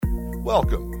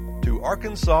Welcome to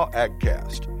Arkansas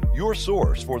AgCast, your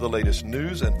source for the latest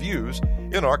news and views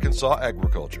in Arkansas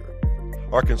agriculture.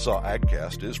 Arkansas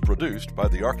AgCast is produced by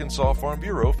the Arkansas Farm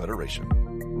Bureau Federation.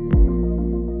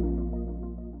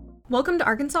 Welcome to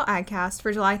Arkansas AgCast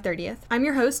for July 30th. I'm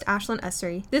your host, Ashlyn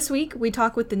Essery. This week, we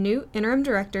talk with the new interim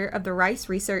director of the Rice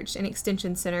Research and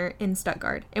Extension Center in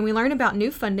Stuttgart, and we learn about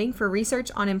new funding for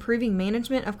research on improving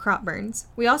management of crop burns.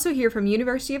 We also hear from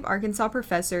University of Arkansas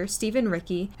professor Stephen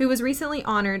Rickey, who was recently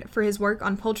honored for his work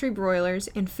on poultry broilers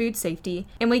and food safety,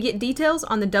 and we get details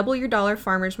on the Double Your Dollar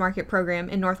Farmers Market program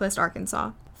in Northwest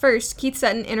Arkansas. First, Keith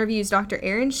Sutton interviews Dr.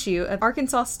 Aaron Shue of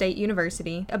Arkansas State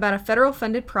University about a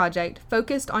federal-funded project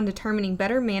focused on determining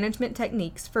better management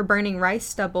techniques for burning rice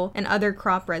stubble and other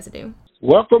crop residue.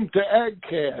 Welcome to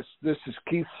AgCast. This is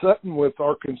Keith Sutton with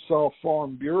Arkansas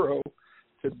Farm Bureau.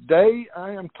 Today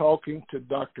I am talking to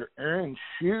Dr. Aaron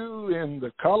Shue in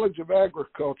the College of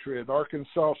Agriculture at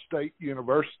Arkansas State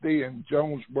University in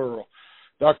Jonesboro.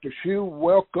 Dr. Shue,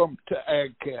 welcome to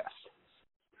AgCast.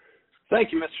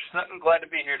 Thank you, Mr. Sutton. Glad to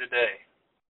be here today.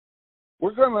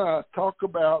 We're going to talk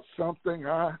about something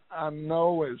I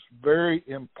know is very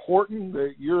important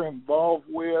that you're involved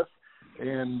with,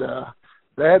 and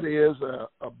that is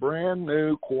a brand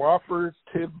new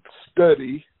cooperative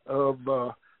study of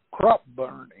crop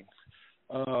burning.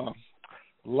 A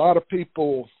lot of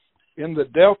people in the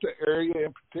Delta area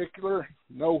in particular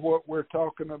know what we're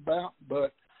talking about,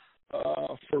 but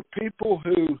for people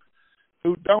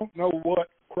who don't know what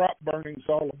crop burning is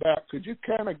all about, could you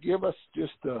kind of give us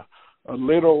just a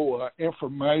little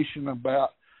information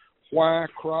about why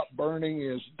crop burning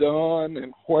is done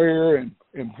and where and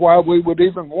why we would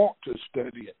even want to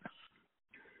study it?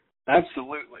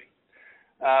 Absolutely.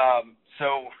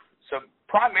 So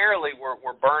primarily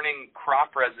we're burning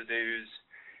crop residues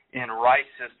in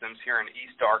rice systems here in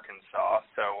East Arkansas,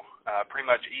 so pretty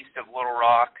much east of Little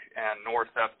Rock and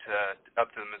north up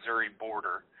to the Missouri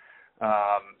border.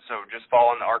 So just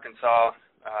following the Arkansas,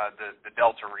 the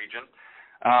Delta region.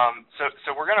 So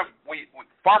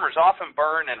farmers often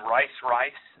burn in rice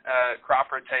crop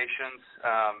rotations,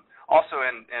 also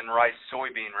in rice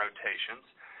soybean rotations.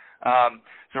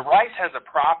 So rice has a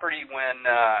property when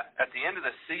at the end of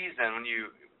the season,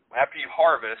 after you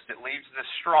harvest, it leaves the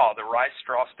straw. The rice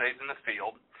straw stays in the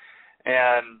field,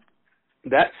 and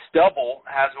that stubble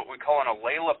has what we call an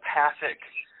allelopathic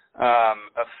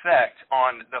effect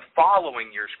on the following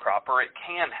year's crop, or it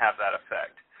can have that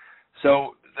effect.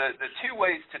 So the two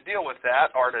ways to deal with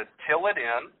that are to till it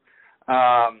in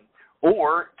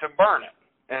or to burn it.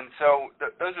 And so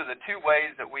those are the two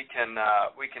ways that we can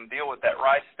deal with that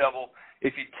rice stubble.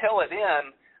 If you till it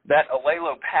in, that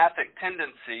allelopathic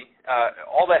tendency,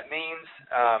 all that means,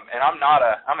 and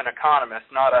I'm an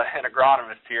economist, not an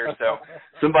agronomist here, so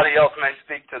somebody else may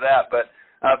speak to that, but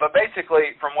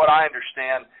basically, from what I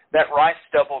understand, that rice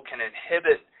stubble can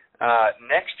inhibit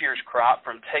next year's crop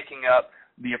from taking up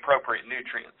the appropriate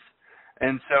nutrients.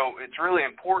 And so it's really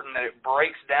important that it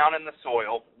breaks down in the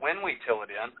soil when we till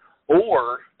it in,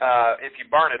 or if you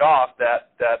burn it off,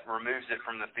 that removes it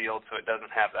from the field so it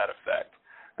doesn't have that effect.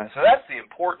 And so that's the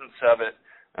importance of it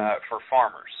for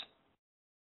farmers.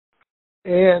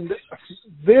 And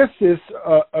this is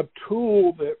a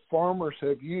tool that farmers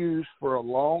have used for a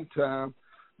long time,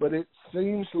 but it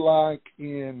seems like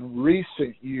in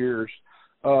recent years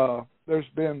there's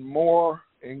been more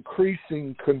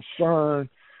increasing concern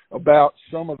about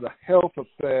some of the health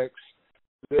effects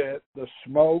that the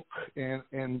smoke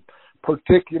and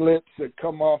particulates that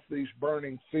come off these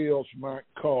burning fields might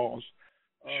cause.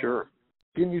 Sure.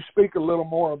 Can you speak a little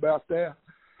more about that?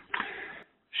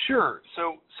 Sure.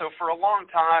 So for a long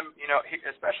time,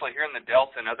 especially here in the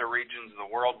Delta and other regions of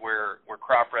the world where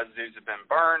crop residues have been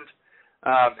burned,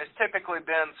 it's typically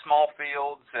been small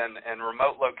fields and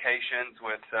remote locations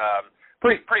with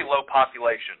pretty low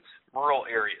populations, rural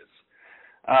areas.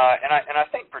 And I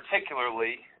think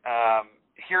particularly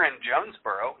here in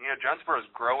Jonesboro, Jonesboro is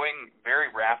growing very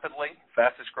rapidly,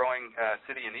 fastest growing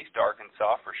city in East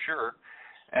Arkansas for sure.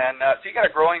 And so you got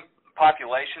a growing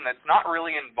population that's not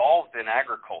really involved in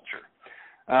agriculture.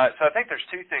 So I think there's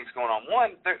two things going on.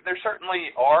 One, there certainly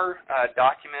are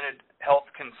documented health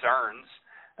concerns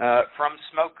from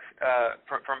smoke,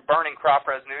 from burning crop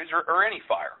residues or any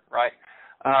fire, right?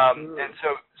 And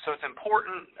so it's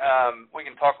important, we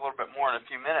can talk a little bit more in a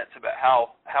few minutes about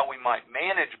how we might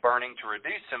manage burning to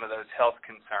reduce some of those health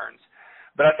concerns.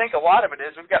 But I think a lot of it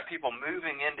is we've got people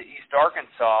moving into East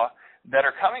Arkansas that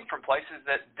are coming from places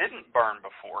that didn't burn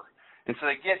before. And so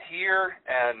they get here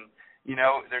and,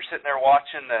 they're sitting there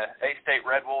watching the A-State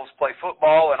Red Wolves play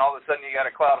football, and all of a sudden you got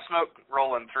a cloud of smoke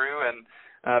rolling through, and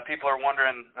people are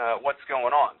wondering what's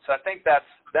going on. So I think that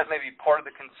may be part of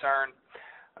the concern.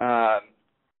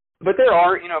 But there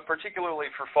are, particularly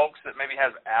for folks that maybe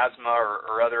have asthma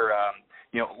or other,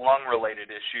 lung-related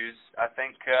issues, I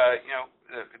think,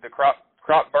 the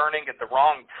crop burning at the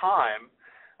wrong time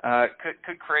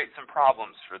could create some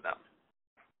problems for them.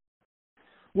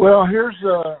 Well, here's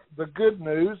the good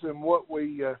news, and what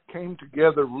we came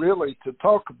together really to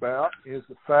talk about is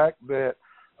the fact that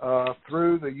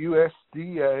through the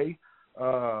USDA,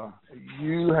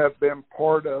 you have been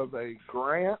part of a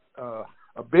grant,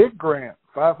 a big grant,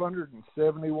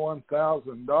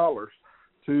 $571,000,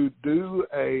 to do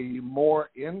a more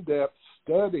in-depth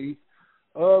study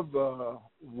of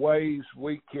ways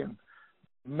we can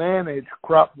manage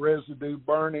crop residue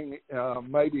burning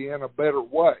maybe in a better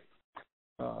way.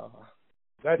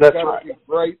 That's got to be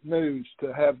great news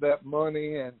to have that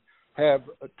money and have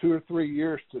 2 or 3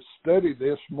 years to study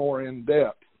this more in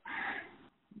depth.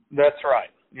 That's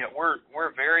right. Yeah, we're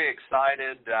very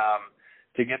excited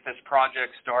to get this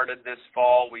project started this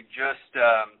fall. We just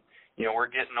we're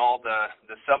getting all the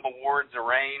sub-awards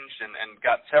arranged and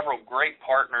got several great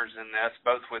partners in this,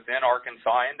 both within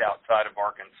Arkansas and outside of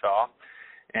Arkansas,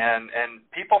 and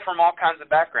people from all kinds of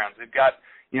backgrounds. We've got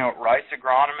rice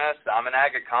agronomists, I'm an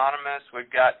ag economist.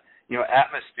 We've got,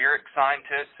 atmospheric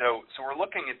scientists. So we're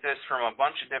looking at this from a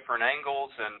bunch of different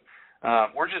angles, and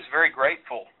we're just very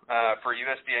grateful for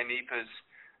USDA NEPA's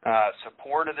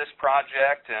support of this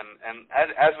project. And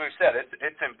as we've said,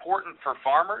 it's important for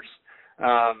farmers.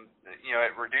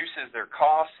 It reduces their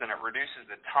costs and it reduces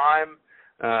the time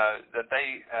that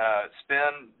they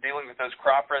spend dealing with those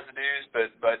crop residues.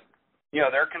 But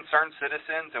they're concerned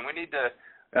citizens, and we need to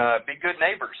be good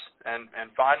neighbors and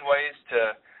find ways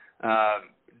to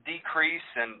decrease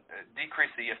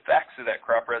the effects of that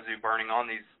crop residue burning on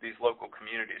these local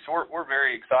communities. So we're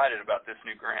very excited about this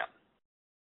new grant.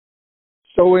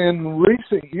 So in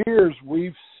recent years,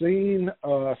 we've seen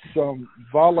some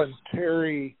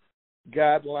voluntary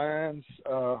guidelines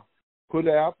put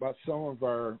out by some of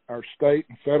our state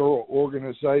and federal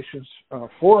organizations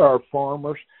for our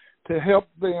farmers to help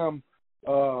them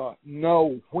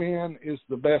know when is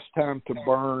the best time to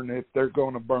burn if they're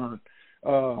going to burn.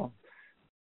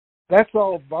 That's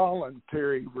all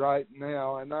voluntary right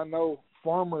now, and I know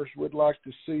farmers would like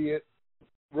to see it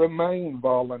remain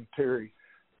voluntary.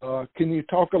 Can you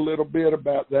talk a little bit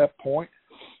about that point?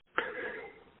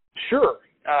 Sure.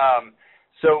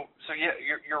 So yeah,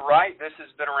 you're right. This has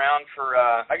been around for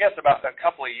I guess about a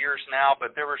couple of years now,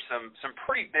 but there were some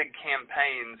pretty big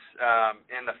campaigns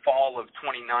in the fall of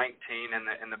 2019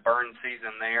 in the burn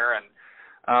season there, and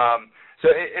so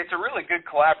it's a really good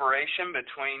collaboration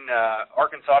between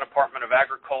Arkansas Department of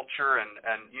Agriculture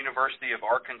and University of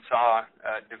Arkansas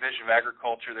Division of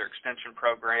Agriculture, their extension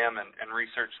program, and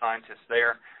research scientists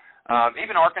there.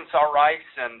 Even Arkansas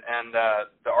Rice and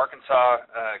the Arkansas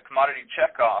Commodity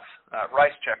Checkoff,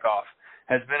 Rice Checkoff,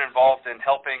 has been involved in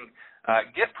helping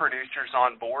get producers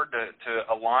on board to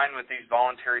align with these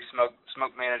voluntary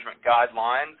smoke management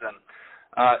guidelines. And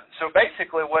so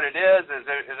basically what it is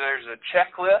there's a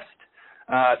checklist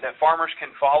that farmers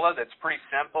can follow that's pretty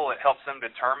simple. It helps them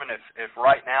determine if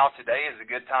right now, today, is a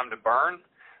good time to burn.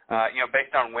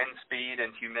 Based on wind speed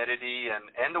and humidity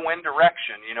and the wind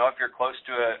direction. If you're close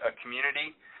to a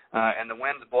community and the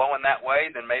wind's blowing that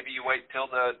way, then maybe you wait till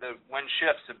the wind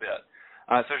shifts a bit.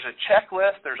 So there's a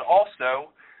checklist. There's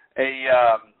also a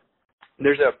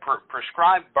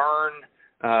prescribed burn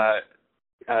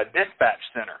dispatch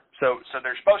center. So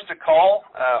they're supposed to call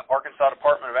Arkansas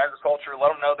Department of Agriculture,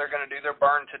 let them know they're going to do their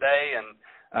burn today, and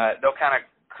they'll kind of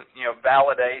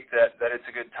validate that it's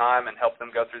a good time and help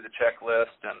them go through the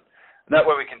checklist, and that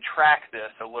way we can track this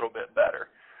a little bit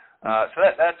better. So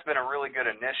that's been a really good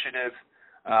initiative,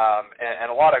 and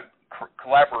a lot of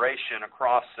collaboration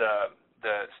across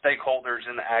the stakeholders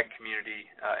in the ag community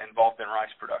involved in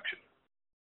rice production.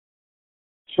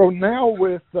 So now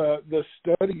with the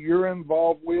study you're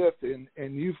involved with,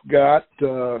 and you've got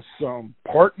some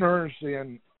partners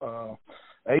in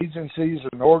agencies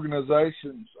and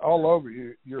organizations all over.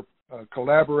 You're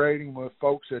collaborating with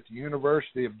folks at the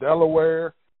University of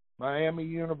Delaware, Miami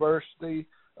University,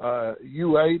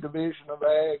 UA Division of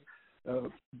Ag, a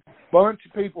bunch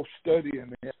of people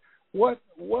studying this. What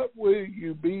will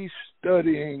you be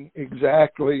studying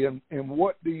exactly, and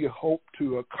what do you hope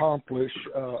to accomplish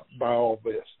by all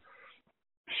this?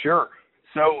 Sure.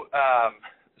 So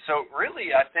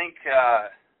really, I think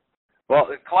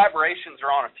the collaborations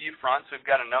are on a few fronts. We've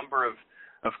got a number of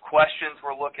questions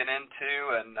we're looking into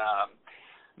and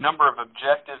number of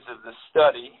objectives of the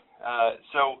study.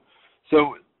 So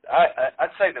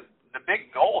I'd say the the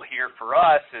big goal here for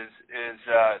us is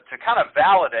to kind of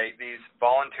validate these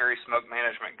voluntary smoke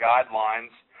management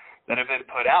guidelines that have been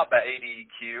put out by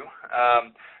ADEQ.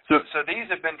 So these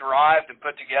have been derived and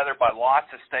put together by lots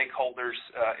of stakeholders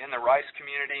in the rice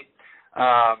community,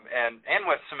 and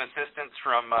with some assistance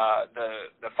from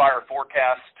the fire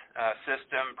forecast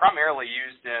system, primarily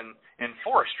used in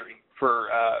forestry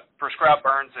for prescribed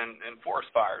burns and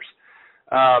forest fires.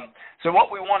 So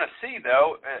what we want to see,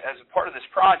 though, as a part of this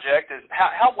project is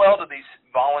how well do these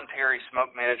voluntary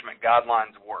smoke management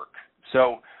guidelines work?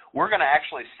 So we're going to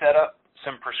actually set up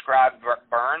some prescribed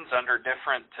burns under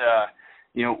different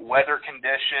weather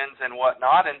conditions and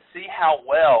whatnot, and see how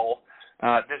well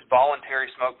this voluntary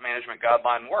smoke management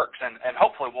guideline works, and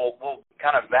hopefully we'll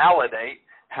kind of validate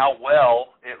how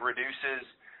well it reduces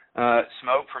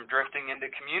smoke from drifting into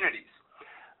communities.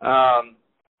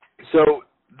 So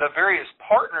the various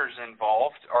partners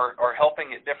involved are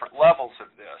helping at different levels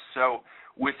of this. So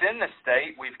within the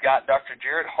state, we've got Dr.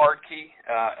 Jared Hardkey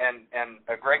and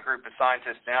a great group of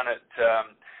scientists down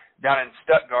in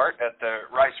Stuttgart at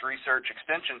the Rice Research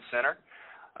Extension Center.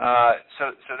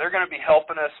 So they're going to be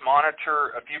helping us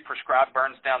monitor a few prescribed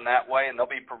burns down that way, and they'll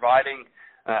be providing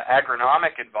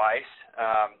agronomic advice.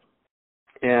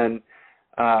 And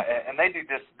they do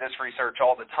this research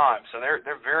all the time, so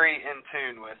they're very in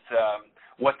tune with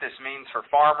what this means for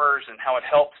farmers and how it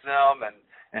helps them,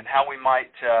 and how we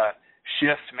might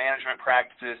shift management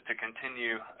practices to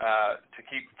continue to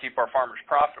keep our farmers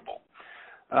profitable.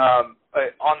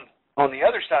 On the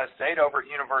other side of the state, over at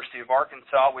University of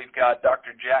Arkansas, we've got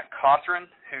Dr. Jack Cothran,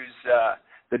 who's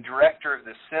the director of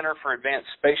the Center for Advanced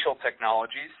Spatial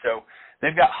Technologies. So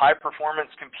they've got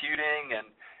high-performance computing,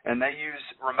 and they use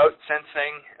remote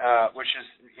sensing, which is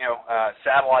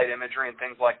satellite imagery and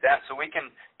things like that. So we can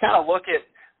kind of look at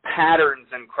patterns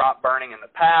in crop burning in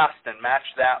the past and match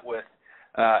that with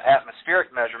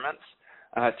atmospheric measurements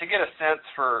to get a sense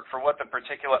for what the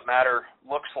particulate matter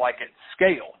looks like at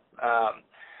scale.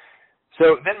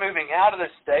 So then moving out of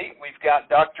the state, we've got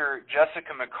Dr.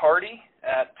 Jessica McCarty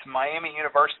at Miami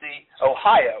University,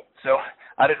 Ohio. So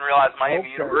I didn't realize Miami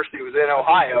University was in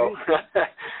Ohio.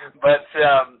 But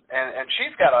and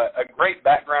she's got a great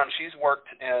background. She's worked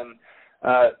in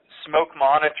smoke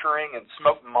monitoring and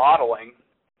smoke modeling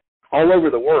all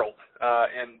over the world,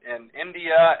 in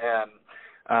India and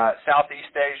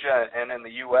Southeast Asia and in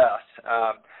the U.S.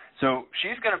 So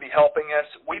she's going to be helping us.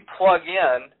 We plug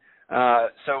in.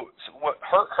 So what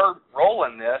her role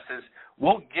in this is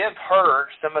we'll give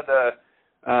her some of the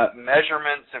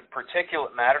measurements of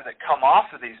particulate matter that come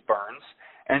off of these burns,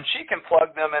 and she can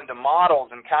plug them into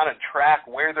models and kind of track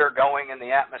where they're going in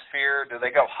the atmosphere. Do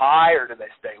they go high or do they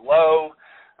stay low?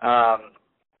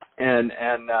 And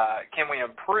can we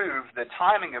improve the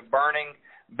timing of burning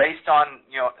based on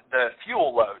the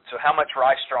fuel load? So how much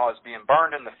rice straw is being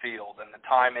burned in the field and the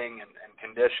timing and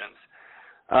conditions.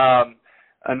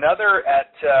 Another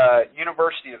at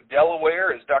University of Delaware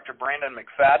is Dr. Brandon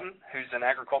McFadden, who's an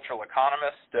agricultural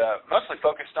economist, mostly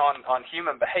focused on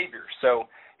human behavior. So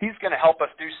he's going to help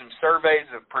us do some surveys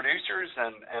of producers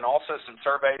and also some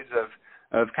surveys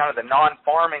of kind of the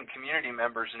non-farming community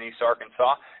members in East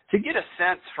Arkansas to get a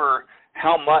sense for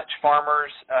how much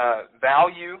farmers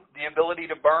value the ability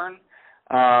to burn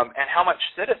and how much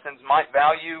citizens might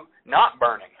value not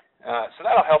burning. So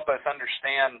that'll help us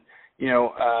understand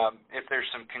if there's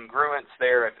some congruence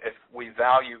there, if we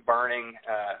value burning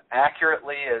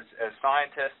accurately as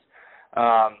scientists.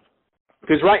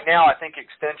 Because right now I think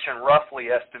Extension roughly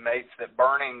estimates that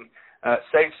burning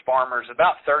saves farmers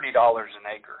about $30 an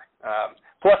acre,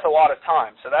 plus a lot of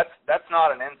time. So that's not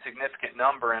an insignificant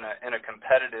number in a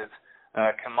competitive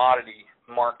commodity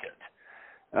market.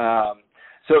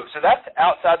 So that's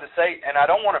outside the state, and I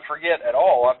don't want to forget at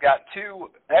all, I've got two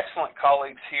excellent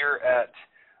colleagues here at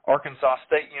Arkansas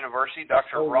State University,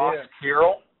 Dr. Ross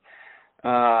Carroll,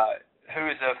 who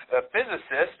is a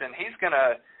physicist, and he's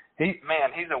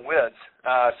a whiz.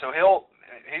 So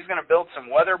he's going to build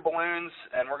some weather balloons,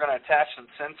 and we're going to attach some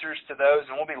sensors to those,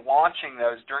 and we'll be launching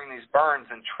those during these burns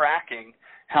and tracking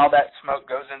how that smoke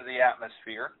goes into the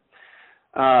atmosphere.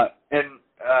 And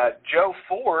Joe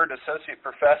Ford, Associate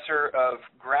Professor of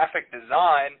Graphic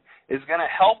Design, is going to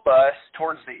help us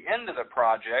towards the end of the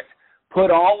project put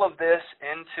all of this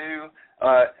into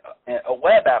a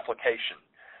web application.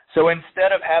 So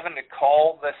instead of having to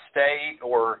call the state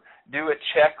or do a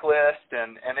checklist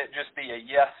and it just be a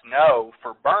yes/no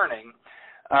for burning,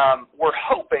 we're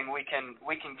hoping we can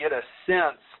get a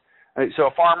sense. So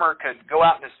a farmer could go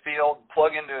out in his field,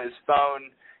 plug into his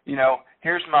phone,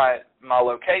 here's my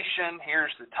location,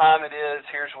 here's the time it is,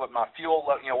 here's what my fuel,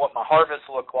 what my harvest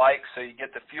look like, so you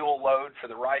get the fuel load for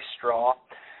the rice straw.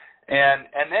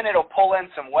 And then it'll pull in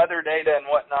some weather data and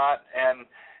whatnot, and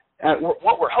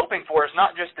what we're hoping for is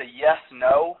not just a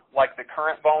yes/no like the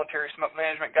current voluntary smoke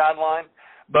management guideline,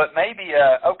 but maybe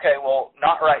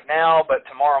not right now, but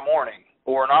tomorrow morning,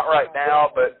 or not right now,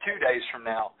 but 2 days from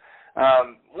now.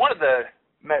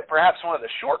 Perhaps one of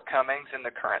the shortcomings in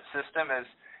the current system is,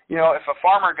 if a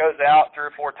farmer goes out 3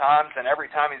 or 4 times and every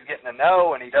time he's getting a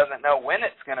no and he doesn't know when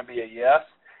it's going to be a yes,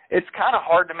 it's kind of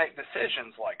hard to make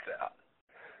decisions like that.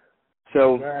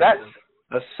 So that's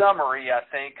a summary, I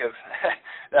think, of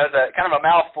that's a kind of a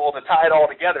mouthful to tie it all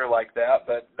together like that,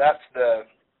 but that's the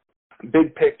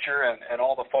big picture and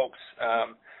all the folks,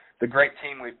 the great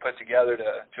team we've put together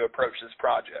to approach this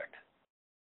project.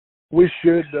 We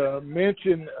should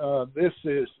mention this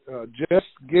is just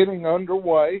getting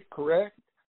underway, correct?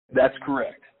 That's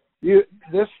correct.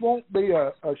 This won't be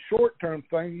a short-term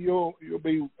thing. You'll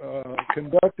be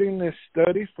conducting this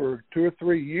study for 2 or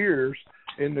 3 years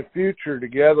in the future to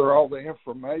gather all the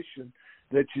information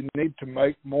that you need to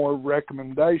make more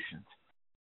recommendations.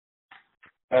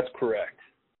 That's correct.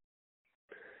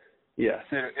 Yes.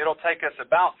 It'll take us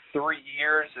about 3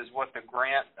 years is what the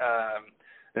grant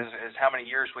is how many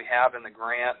years we have in the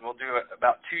grant. We'll do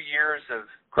about 2 years of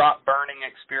crop burning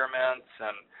experiments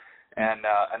and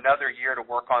another year to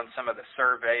work on some of the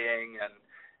surveying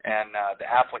and the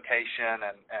application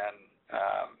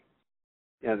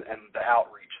and the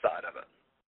outreach side of it.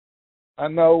 I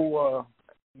know,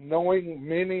 knowing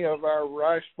many of our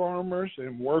rice farmers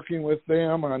and working with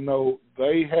them, I know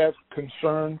they have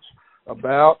concerns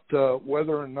about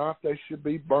whether or not they should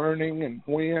be burning and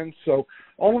when. So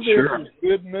all of this is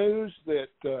good news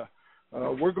that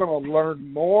we're going to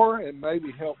learn more and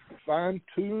maybe help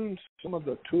fine-tune some of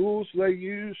the tools they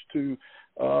use to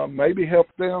maybe help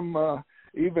them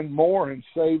even more and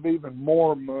save even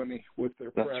more money with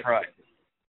their practice. That's right.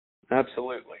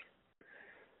 Absolutely.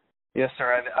 Yes,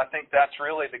 sir. I think that's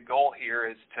really the goal here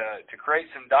is to create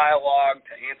some dialogue,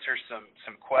 to answer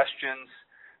some questions,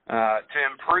 to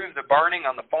improve the burning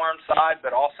on the farm side,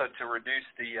 but also to reduce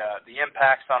the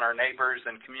impacts on our neighbors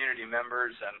and community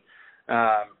members, and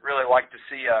really like to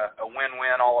see a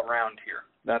win-win all around here.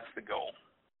 That's the goal.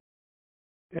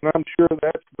 And I'm sure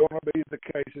that's going to be the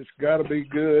case. It's got to be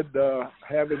good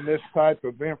having this type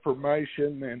of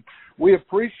information. And we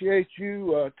appreciate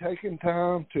you taking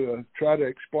time to try to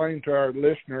explain to our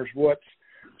listeners what's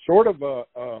sort of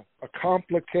a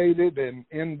complicated and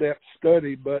in-depth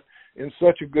study, but in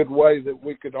such a good way that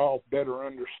we could all better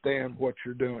understand what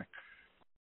you're doing.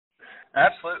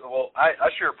 Absolutely. Well, I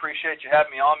sure appreciate you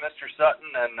having me on, Mr.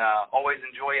 Sutton, and always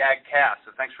enjoy AgCast.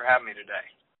 So thanks for having me today.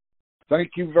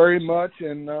 Thank you very much,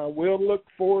 and we'll look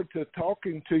forward to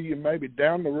talking to you maybe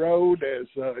down the road as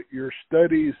your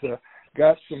studies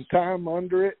got some time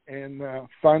under it and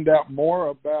find out more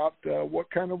about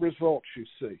what kind of results you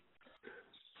see.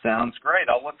 Sounds great.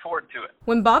 I'll look forward to it.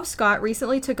 When Bob Scott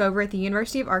recently took over at the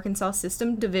University of Arkansas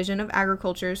System Division of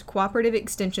Agriculture's Cooperative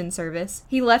Extension Service,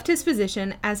 he left his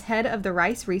position as head of the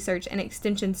Rice Research and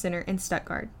Extension Center in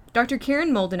Stuttgart. Dr.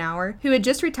 Karen Moldenhauer, who had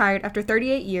just retired after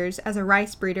 38 years as a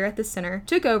rice breeder at the center,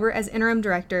 took over as interim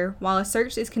director while a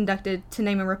search is conducted to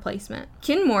name a replacement.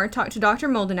 Ken Moore talked to Dr.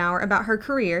 Moldenhauer about her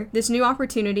career, this new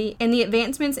opportunity, and the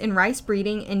advancements in rice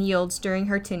breeding and yields during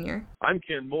her tenure. I'm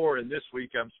Ken Moore, and this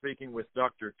week I'm speaking with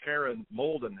Dr. Karen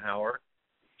Moldenhauer.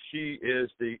 She is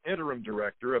the interim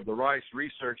director of the Rice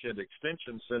Research and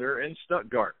Extension Center in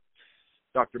Stuttgart.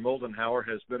 Dr. Moldenhauer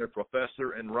has been a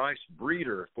professor and rice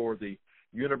breeder for the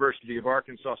University of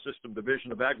Arkansas System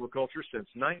Division of Agriculture since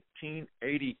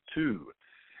 1982.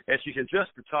 And she had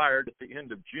just retired at the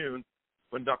end of June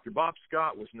when Dr. Bob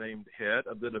Scott was named head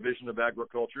of the Division of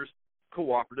Agriculture's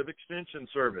Cooperative Extension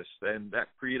Service, and that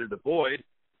created a void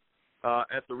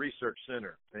at the Research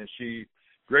Center. And she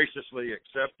graciously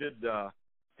accepted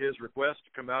his request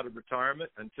to come out of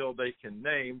retirement until they can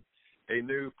name a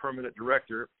new permanent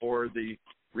director for the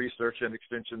Research and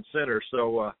Extension Center.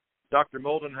 So, Dr.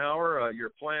 Moldenhauer,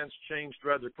 your plans changed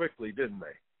rather quickly, didn't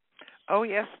they? Oh,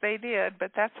 yes, they did,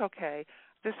 but that's okay.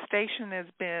 This station has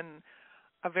been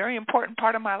a very important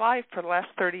part of my life for the last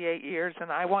 38 years, and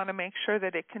I want to make sure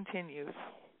that it continues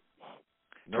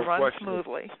to run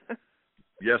smoothly.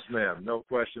 Yes, ma'am. No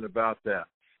question about that.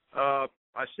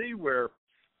 I see where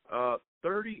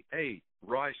 38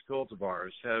 rice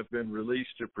cultivars have been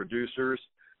released to producers,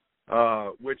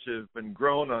 which have been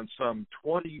grown on some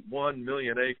 21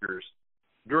 million acres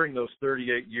during those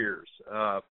 38 years.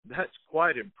 That's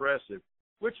quite impressive.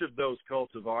 which of those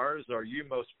cultivars are you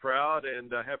most proud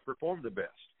and have performed the best?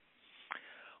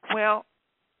 Well,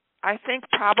 I think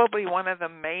probably one of the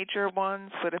major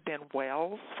ones would have been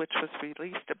Wells, which was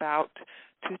released about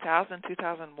 2000,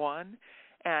 2001,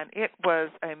 and it was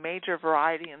a major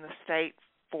variety in the state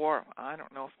for, I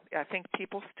don't know, I think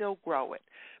people still grow it,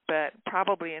 but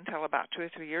probably until about 2 or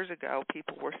 3 years ago,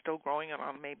 people were still growing it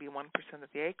on maybe 1% of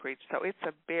the acreage, so it's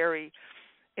a very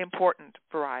important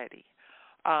variety.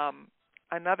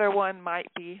 Another one might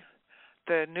be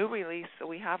the new release that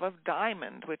we have of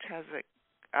Diamond, which has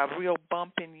a real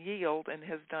bump in yield and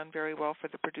has done very well for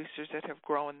the producers that have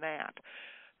grown that.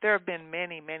 There have been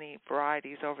many, many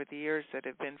varieties over the years that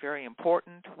have been very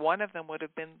important. One of them would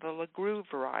have been the LeGroux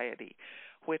variety,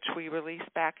 which we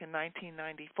released back in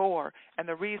 1994. And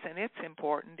the reason it's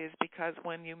important is because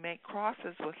when you make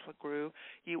crosses with LeGroux,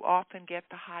 you often get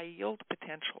the high yield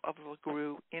potential of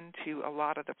LeGroux into a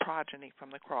lot of the progeny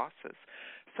from the crosses.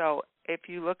 So if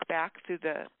you look back through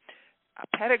the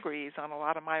pedigrees on a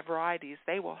lot of my varieties,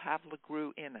 they will have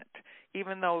LeGroux in it.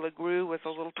 Even though LeGroux was a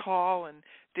little tall and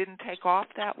didn't take off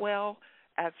that well,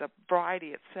 as a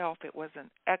variety itself, it was an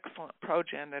excellent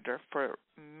progenitor for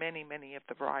many, many of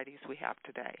the varieties we have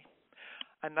today.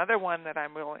 Another one that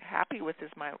I'm really happy with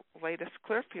is my latest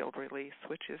Clearfield release,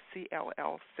 which is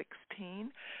CLL16,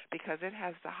 because it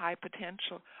has the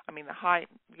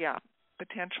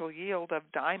potential yield of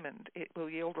Diamond. It will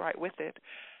yield right with it.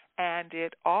 And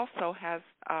it also has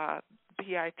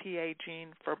PITA gene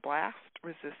for blast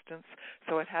resistance,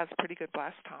 so it has pretty good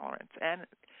blast tolerance. And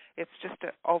it's just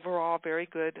an overall very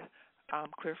good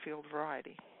Clearfield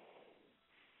variety.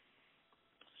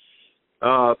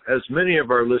 As many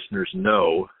of our listeners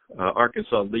know,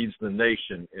 Arkansas leads the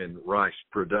nation in rice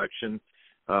production.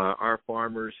 Our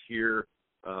farmers here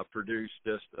produce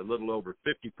just a little over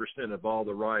 50% of all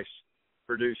the rice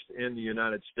produced in the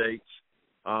United States.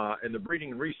 And the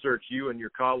breeding and research you and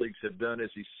your colleagues have done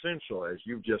is essential, as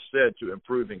you've just said, to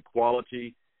improving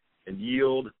quality and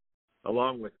yield,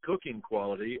 along with cooking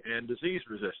quality and disease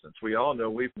resistance. We all know,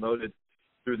 we've noted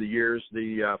through the years,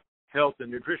 the health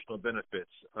and nutritional benefits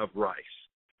of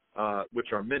rice, which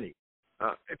are many.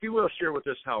 If you will, share with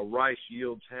us how rice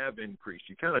yields have increased.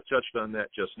 You kind of touched on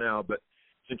that just now, but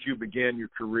since you began your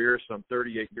career some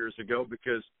 38 years ago,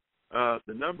 because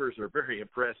the numbers are very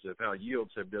impressive, how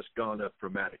yields have just gone up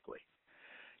dramatically.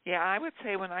 Yeah, I would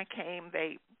say when I came,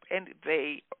 the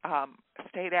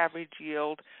state average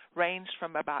yield ranged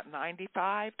from about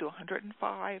 95 to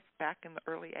 105 back in the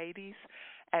early 80s.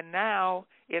 And now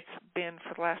it's been,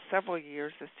 for the last several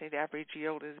years, the state average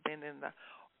yield has been in the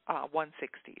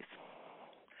 160s.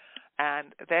 And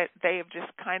that they have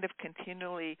just kind of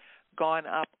continually gone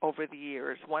up over the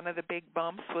years. One of the big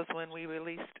bumps was when we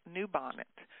released New Bonnet.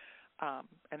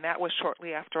 And that was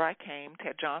shortly after I came.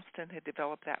 Ted Johnston had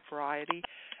developed that variety,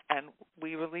 and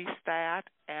we released that,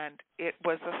 and it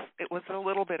was a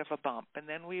little bit of a bump. And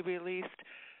then we released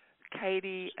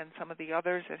Katie and some of the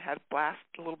others that had a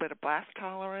little bit of blast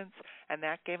tolerance, and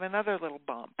that gave another little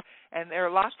bump. And there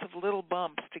are lots of little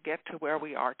bumps to get to where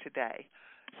we are today.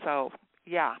 So,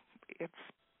 yeah,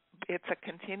 it's a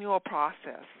continual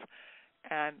process.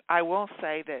 And I will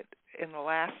say that in the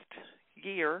last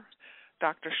year,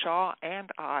 Dr. Shaw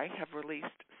and I have released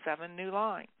 7 new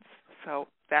lines. So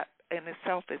that in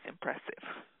itself is impressive.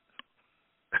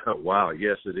 Wow,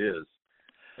 yes, it is.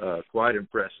 Quite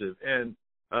impressive. And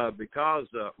because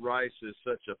rice is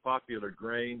such a popular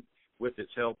grain with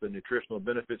its health and nutritional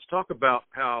benefits, talk about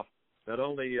how not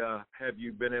only have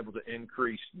you been able to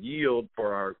increase yield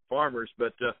for our farmers,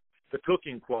 but the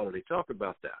cooking quality. Talk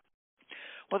about that.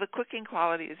 Well, the cooking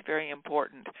quality is very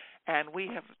important, and we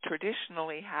have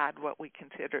traditionally had what we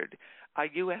considered a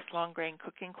U.S. long-grain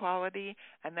cooking quality,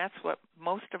 and that's what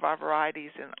most of our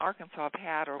varieties in Arkansas have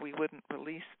had, or we wouldn't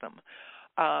release them.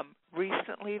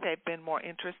 Recently, they've been more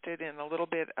interested in a little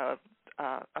bit of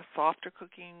a softer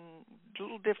cooking,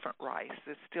 little different rice.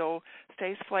 It still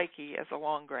stays flaky as a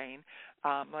long grain,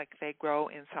 like they grow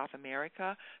in South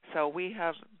America. So we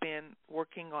have been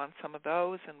working on some of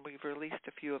those, and we've released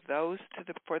a few of those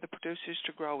for the producers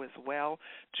to grow as well.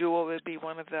 Jewel would be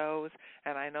one of those,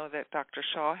 and I know that Dr.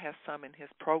 Shaw has some in his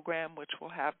program, which will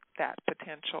have that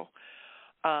potential.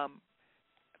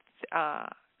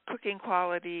 Cooking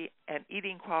quality and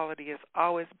eating quality has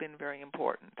always been very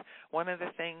important. One of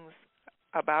the things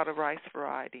about a rice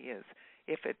variety is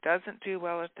if it doesn't do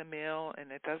well at the mill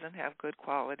and it doesn't have good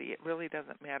quality, it really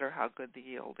doesn't matter how good the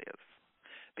yield is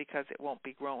because it won't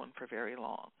be growing for very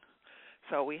long.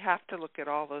 So we have to look at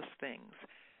all those things.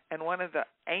 And one of the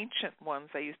ancient ones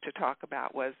I used to talk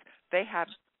about was they had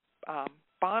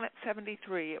Bonnet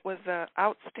 73. It was an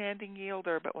outstanding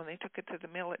yielder, but when they took it to the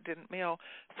mill, it didn't mill.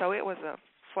 So it was a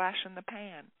flash in the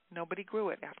pan. Nobody grew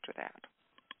it after that.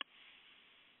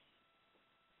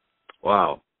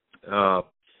 Wow.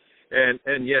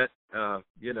 And yet,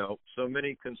 so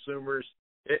many consumers,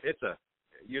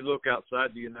 you look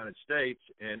outside the United States,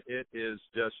 and it is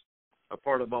just a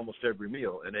part of almost every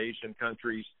meal. In Asian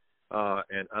countries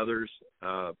and others,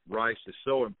 rice is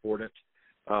so important.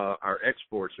 Our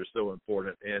exports are so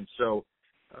important. And so,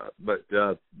 but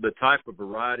the type of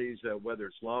varieties, whether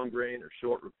it's long grain or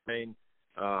short grain,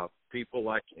 people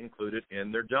like to include it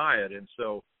in their diet. And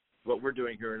so what we're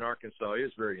doing here in Arkansas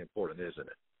is very important, isn't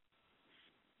it?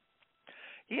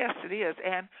 Yes, it is.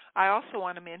 And I also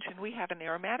want to mention we have an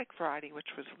aromatic variety which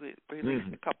was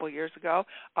released a couple of years ago,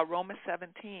 Aroma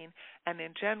 17. And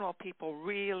in general, people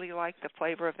really like the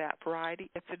flavor of that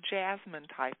variety. It's a jasmine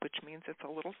type, which means it's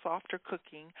a little softer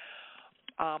cooking,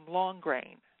 long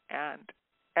grain. And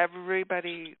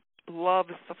everybody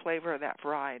loves the flavor of that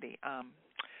variety.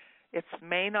 It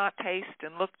may not taste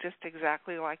and look just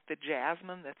exactly like the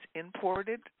jasmine that's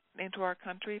imported into our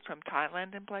country from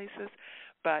Thailand and places,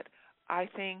 but I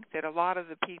think that a lot of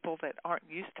the people that aren't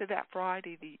used to that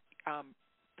variety, the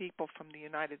people from the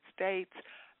United States,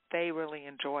 they really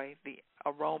enjoy the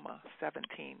Aroma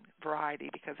 17 variety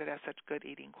because it has such good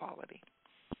eating quality.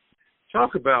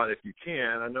 Talk about, if you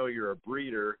can, I know you're a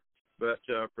breeder, but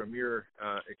from your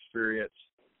experience,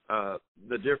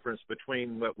 the difference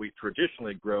between what we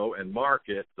traditionally grow and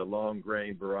market, the long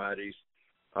grain varieties,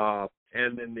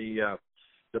 and then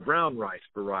the brown rice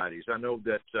varieties. I know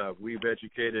that we've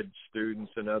educated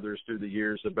students and others through the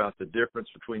years about the difference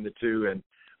between the two, and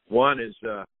one is,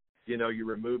 you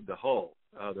remove the hull,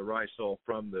 the rice hull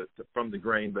from the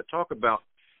grain. But talk about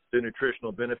the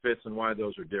nutritional benefits and why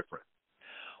those are different.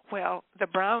 Well, the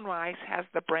brown rice has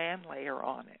the bran layer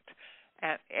on it,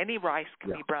 and any rice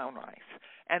can be brown rice,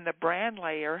 and the bran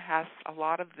layer has a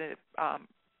lot of the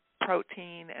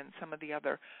protein and some of the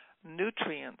other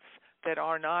nutrients that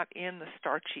are not in the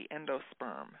starchy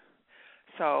endosperm.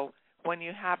 So when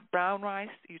you have brown rice,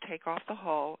 you take off the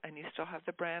hull and you still have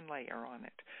the bran layer on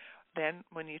it. Then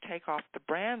when you take off the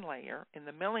bran layer in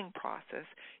the milling process,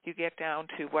 you get down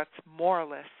to what's more or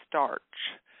less starch.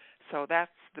 So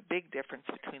that's the big difference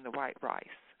between the white rice.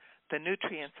 The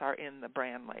nutrients are in the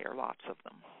bran layer, lots of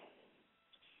them.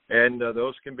 And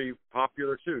those can be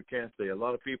popular too, can't they? A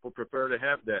lot of people prefer to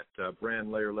have that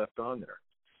bran layer left on there.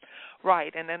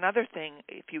 Right, and another thing,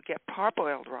 if you get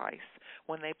parboiled rice,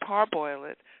 when they parboil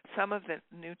it, some of the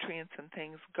nutrients and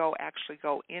things actually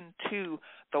go into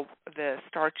the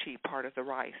starchy part of the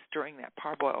rice during that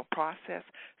parboil process,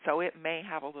 so it may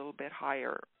have a little bit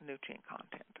higher nutrient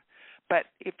content. But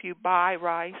if you buy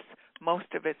rice, most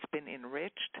of it's been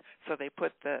enriched, so they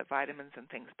put the vitamins and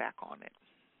things back on it.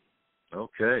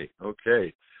 Okay.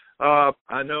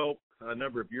 I know a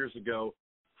number of years ago,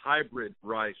 hybrid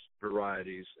rice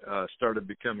varieties started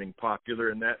becoming popular,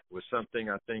 and that was something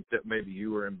I think that maybe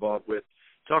you were involved with.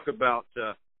 Talk about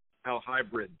how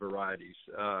hybrid varieties,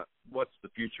 what's the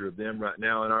future of them right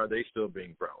now, and are they still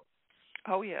being grown?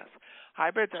 Oh, yes.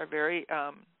 Hybrids are very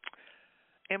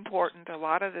important. A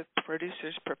lot of the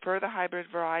producers prefer the hybrid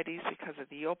varieties because of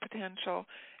the yield potential,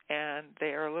 and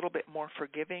they are a little bit more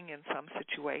forgiving in some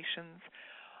situations.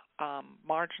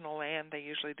 Marginal land they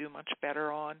usually do much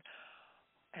better on.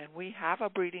 And we have a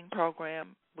breeding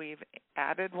program. We've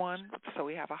added one, so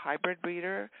we have a hybrid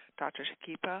breeder, Dr.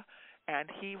 Shakipa, and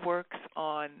he works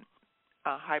on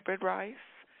hybrid rice.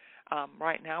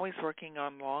 Right now he's working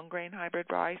on long grain hybrid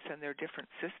rice, and there are different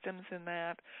systems in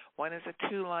that. One is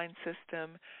a 2-line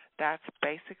system. That's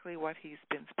basically what he's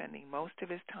been spending most of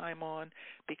his time on,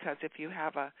 because if you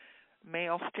have a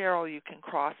male sterile, you can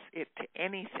cross it to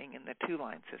anything in the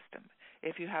 2-line system.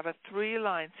 If you have a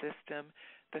 3-line system,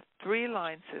 the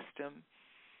 3-line system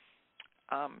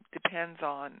depends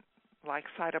on like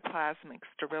cytoplasmic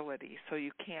sterility, so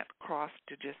you can't cross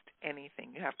to just anything.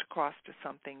 You have to cross to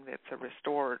something that's a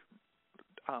restored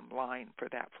line for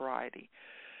that variety.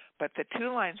 But the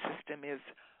 2-line system is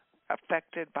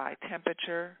affected by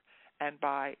temperature and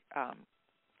by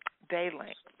day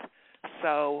length.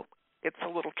 So it's a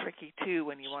little tricky, too,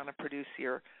 when you want to produce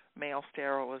your male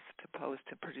sterile as opposed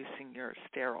to producing your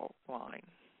sterile line.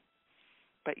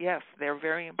 But, yes, they're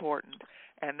very important,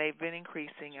 and they've been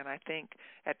increasing, and I think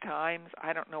at times,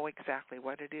 I don't know exactly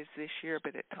what it is this year,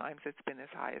 but at times it's been as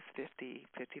high as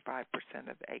 55%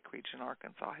 of the acreage in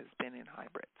Arkansas has been in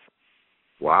hybrids.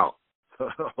 Wow.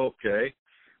 Okay.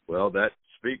 Well, that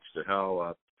speaks to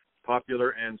how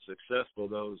popular and successful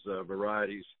those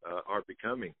varieties are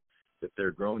becoming, that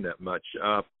they're grown that much.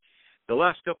 the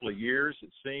last couple of years,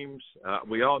 it seems,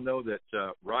 we all know that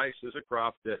rice is a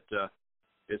crop that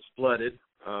it's flooded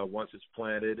once it's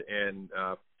planted, and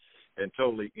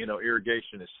totally,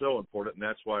 irrigation is so important, and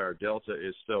that's why our delta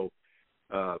is so,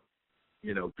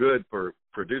 good for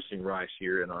producing rice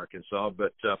here in Arkansas.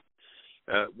 But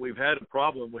we've had a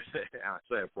problem with, I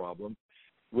say a problem,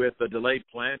 with the delayed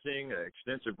planting,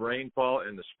 extensive rainfall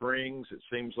in the springs. It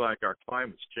seems like our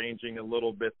climate's changing a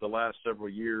little bit the last several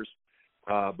years.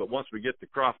 But once we get the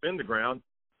crop in the ground,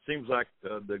 it seems like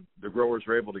the growers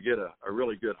are able to get a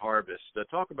really good harvest.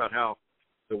 Talk about how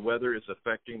the weather is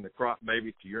affecting the crop,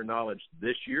 maybe to your knowledge,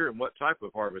 this year, and what type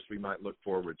of harvest we might look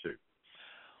forward to.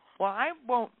 Well, I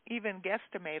won't even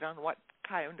guesstimate on what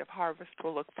kind of harvest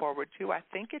we'll look forward to. I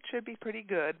think it should be pretty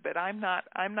good, but I'm not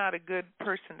a good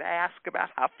person to ask about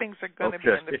how things are going to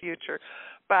be in the future.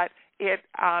 But it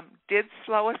did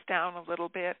slow us down a little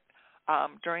bit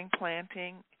during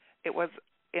planting. It was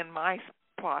in my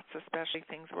plots, especially,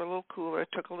 things were a little cooler. It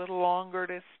took a little longer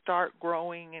to start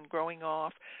growing and growing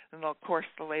off, and of course,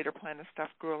 the later planted stuff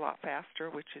grew a lot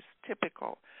faster, which is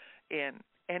typical in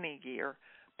any year.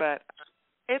 But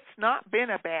it's not been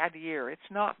a bad year.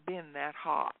 It's not been that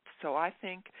hot. So I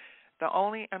think the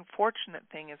only unfortunate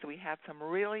thing is we had some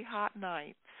really hot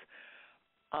nights,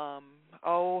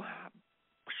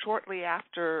 shortly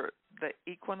after the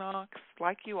equinox,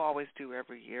 like you always do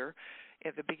every year.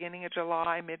 At the beginning of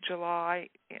July, mid-July,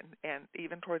 and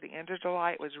even toward the end of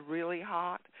July, it was really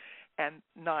hot. And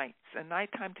nights and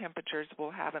nighttime temperatures will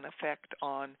have an effect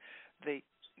on the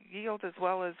yield as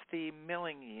well as the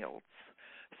milling yields.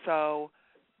 So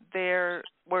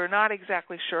we're not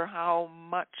exactly sure how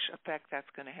much effect that's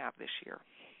going to have this year.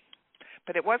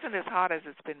 But it wasn't as hot as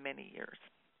it's been many years.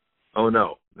 Oh,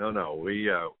 no.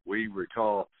 We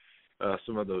recall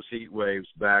some of those heat waves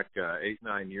back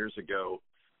 8-9 years ago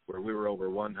where we were over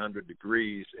 100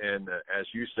 degrees. And as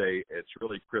you say, it's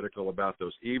really critical about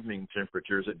those evening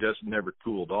temperatures. It just never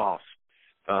cooled off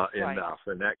enough,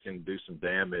 and that can do some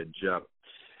damage.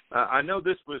 I know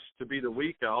this was to be the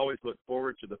week. I always look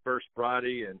forward to the first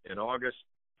Friday in August,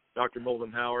 Dr.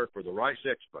 Moldenhauer, for the Rice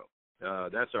Expo.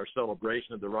 That's our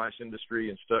celebration of the rice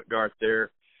industry in Stuttgart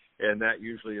there, and that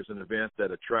usually is an event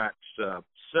that attracts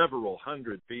several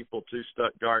hundred people to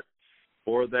Stuttgart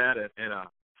for that. And a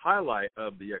highlight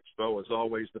of the expo is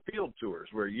always the field tours,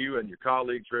 where you and your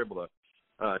colleagues are able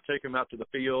to take them out to the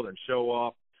field and show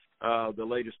off the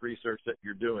latest research that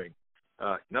you're doing.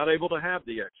 Not able to have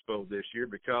the expo this year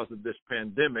because of this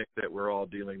pandemic that we're all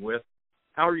dealing with.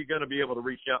 How are you going to be able to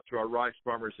reach out to our rice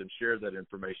farmers and share that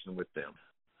information with them?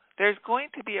 There's going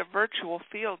to be a virtual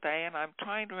field day, and I'm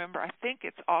trying to remember. I think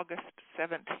it's August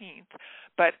 17th.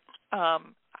 But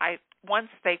once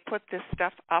they put this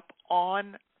stuff up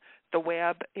on the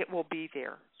web, it will be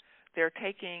there. They're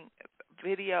taking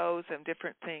videos and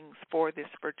different things for this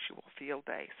virtual field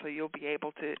day, so you'll be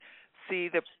able to see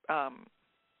the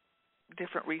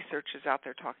different researchers out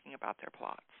there talking about their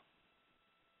plots.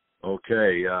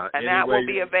 Okay. And that will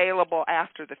be available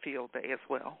after the field day as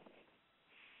well.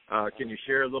 Can you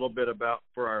share a little bit about,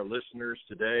 for our listeners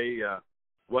today,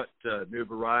 what new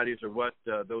varieties or what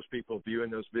those people viewing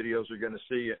those videos are going to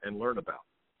see and learn about?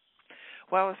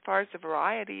 Well, as far as the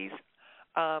varieties,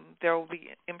 there will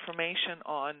be information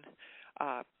on,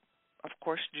 of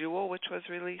course, Jewel, which was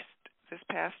released this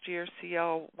past year,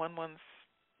 CLL16,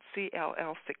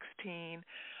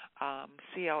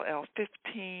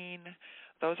 CLL15.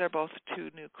 Those are both two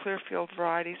new Clearfield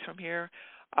varieties from here.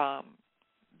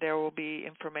 There will be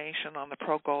information on the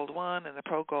Pro Gold 1 and the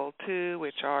Pro Gold 2,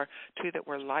 which are two that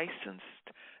were licensed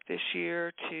this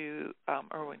year to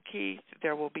Irwin Keith.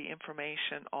 There will be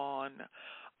information on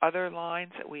other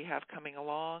lines that we have coming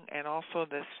along, and also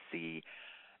the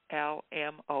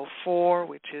CLM04,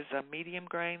 which is a medium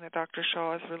grain that Dr.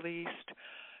 Shaw has released.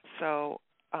 So,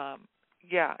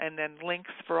 and then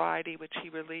Lynx variety, which he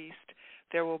released.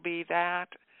 There will be that,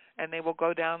 and they will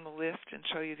go down the list and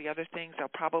show you the other things. There'll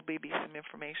probably be some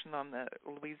information on the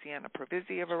Louisiana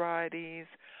Provisia varieties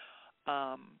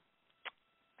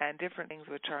and different things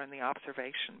which are in the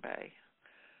observation bay.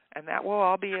 And that will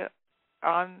all be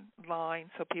online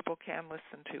so people can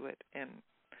listen to it and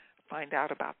find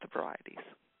out about the varieties.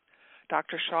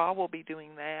 Dr. Shaw will be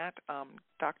doing that.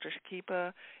 Dr.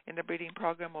 Shakipa in the breeding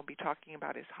program will be talking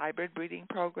about his hybrid breeding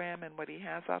program and what he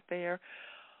has out there.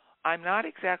 I'm not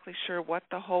exactly sure what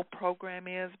the whole program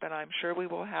is, but I'm sure we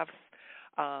will have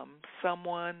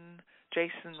someone,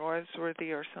 Jason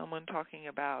Roseworthy or someone, talking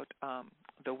about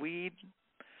the weed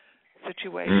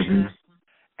situation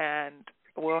and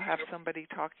we'll have somebody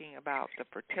talking about the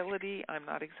fertility. I'm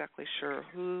not exactly sure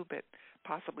who, but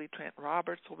possibly Trent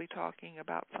Roberts will be talking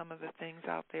about some of the things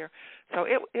out there. So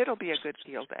it'll be a good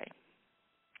field day.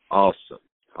 Awesome.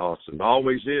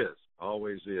 Always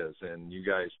is. And you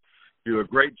guys do a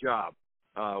great job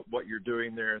what you're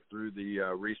doing there through the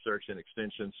Research and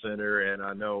Extension Center. And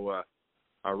I know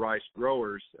our rice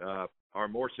growers are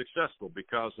more successful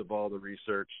because of all the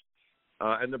research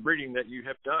and the breeding that you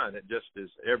have done. It just is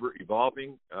ever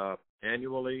evolving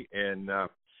annually. And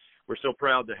we're so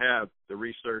proud to have the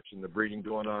research and the breeding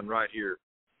going on right here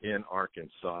in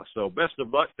Arkansas. So best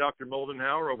of luck, Dr.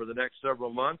 Moldenhauer, over the next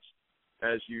several months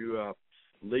as you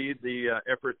lead the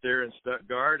effort there in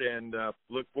Stuttgart, and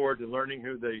look forward to learning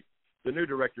who the new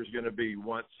director is going to be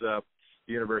once the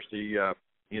university,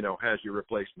 has your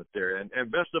replacement there.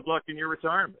 And best of luck in your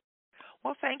retirement.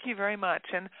 Well, thank you very much.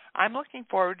 And I'm looking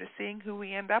forward to seeing who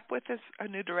we end up with as a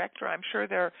new director. I'm sure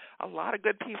there are a lot of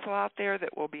good people out there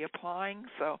that will be applying,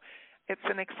 so it's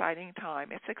an exciting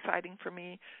time. It's exciting for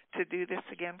me to do this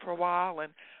again for a while.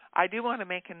 And I do want to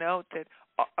make a note that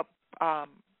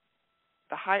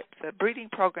the breeding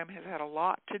program has had a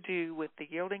lot to do with the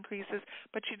yield increases,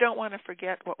 but you don't want to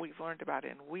forget what we've learned about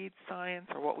in weed science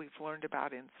or what we've learned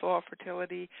about in soil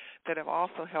fertility that have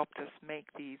also helped us make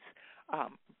these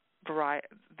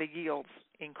the yields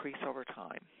increase over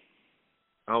time.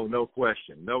 Oh, no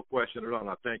question at all. And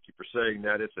I thank you for saying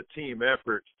that. It's a team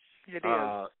effort. It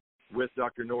is. With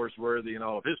Dr. Norsworthy and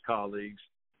all of his colleagues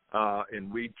in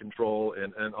weed control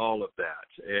and all of that.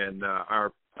 And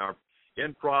our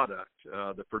end product,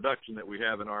 the production that we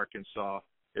have in Arkansas,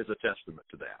 is a testament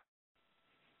to that.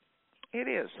 It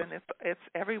is, and it's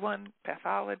everyone,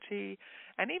 pathology,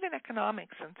 and even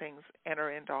economics and things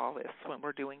enter into all this when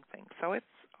we're doing things. So it's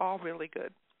all really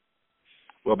good.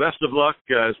 Well, best of luck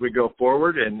as we go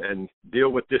forward and deal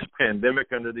with this pandemic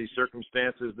under these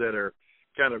circumstances that are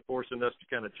kind of forcing us to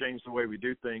kind of change the way we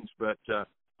do things. But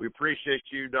we appreciate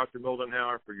you, Dr.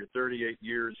 Moldenhauer, for your 38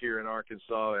 years here in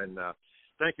Arkansas, and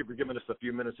thank you for giving us a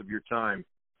few minutes of your time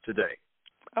today.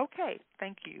 Okay,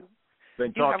 thank you.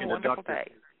 You have a wonderful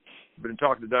day. Been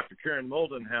talking to Dr. Karen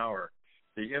Moldenhauer,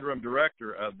 the Interim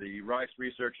Director of the Rice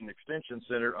Research and Extension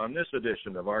Center, on this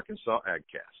edition of Arkansas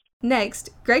AgCast. Next,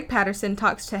 Greg Patterson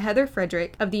talks to Heather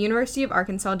Frederick of the University of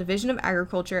Arkansas Division of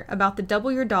Agriculture about the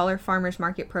Double Your Dollar Farmers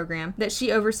Market program that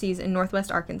she oversees in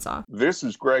Northwest Arkansas. This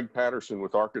is Greg Patterson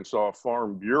with Arkansas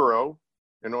Farm Bureau,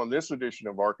 and on this edition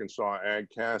of Arkansas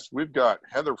AgCast, we've got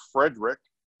Heather Frederick,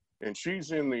 and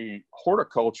she's in the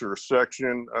horticulture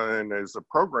section and is a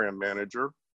program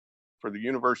manager for the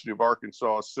University of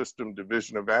Arkansas System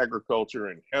Division of Agriculture.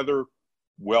 And Heather,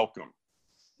 welcome.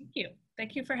 Thank you.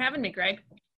 Thank you for having me, Greg.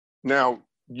 Now,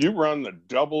 you run the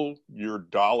Double Your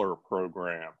Dollar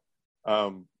program.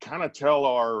 Kind of tell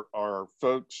our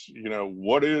folks,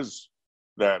 what is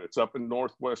that? It's up in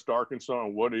Northwest Arkansas,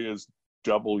 and what is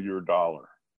Double Your Dollar?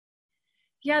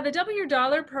 Yeah, the Double Your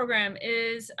Dollar program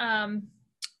is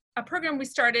a program we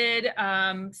started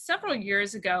several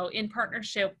years ago in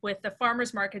partnership with the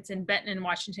farmers markets in Benton and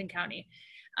Washington County.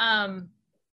 And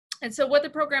so what the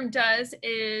program does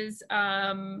is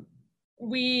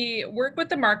we work with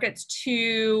the markets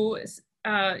to,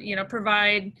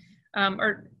 provide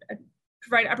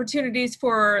opportunities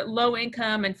for low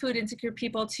income and food insecure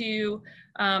people to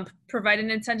provide an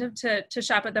incentive to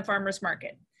shop at the farmers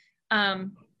market.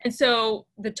 And so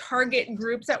the target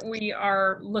groups that we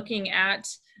are looking at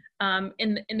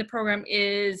in the program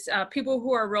is people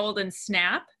who are enrolled in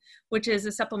SNAP, which is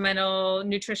a supplemental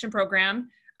nutrition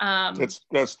program.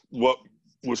 That's what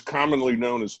was commonly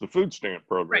known as the food stamp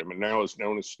program, right, and now is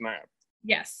known as SNAP.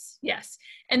 Yes.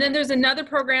 And then there's another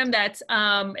program that's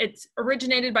it's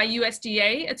originated by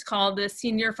USDA. It's called the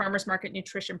Senior Farmers Market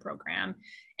Nutrition Program.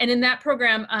 And in that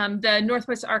program, the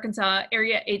Northwest Arkansas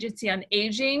Area Agency on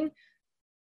Aging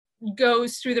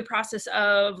goes through the process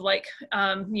of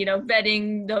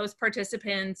vetting those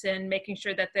participants and making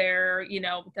sure that they're,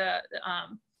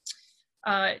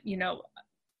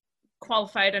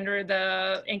 qualified under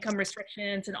the income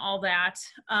restrictions and all that.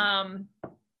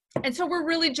 And so we're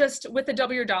really just, with the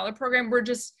Double Your Dollar program, we're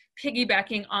just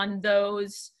piggybacking on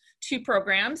those two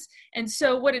programs. And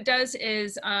so what it does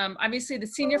is, obviously the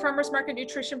Senior Farmers Market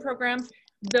Nutrition Program,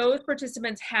 those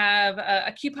participants have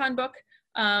a coupon book.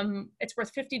 It's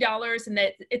worth $50, and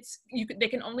that they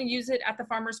can only use it at the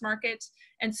farmers market.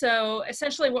 And so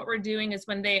essentially what we're doing is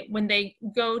when they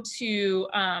go to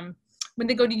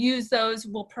use those,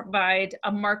 we'll provide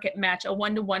a market match, a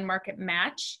 1-to-1 market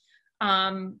match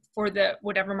for the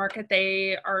whatever market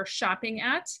they are shopping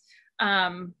at.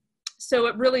 So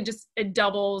it really just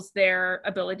doubles their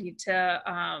ability to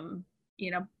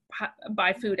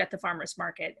buy food at the farmer's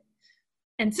market.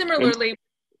 And similarly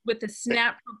with the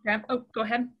SNAP program, oh, go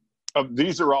ahead.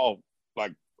 These are all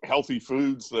like healthy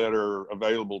foods that are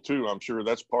available too. I'm sure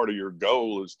that's part of your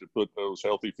goal, is to put those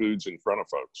healthy foods in front of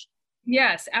folks.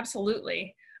 Yes,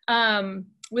 absolutely.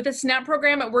 With the SNAP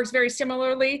program, it works very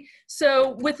similarly.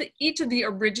 So with each of the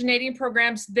originating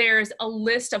programs, there's a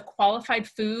list of qualified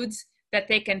foods that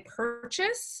they can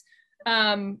purchase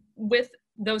with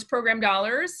those program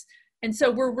dollars. And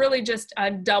so we're really just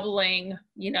doubling,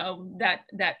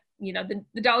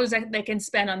 the dollars that they can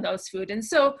spend on those food. And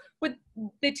so what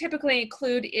they typically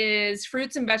include is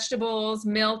fruits and vegetables,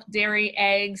 milk, dairy,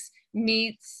 eggs,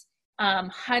 meats,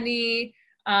 honey.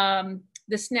 The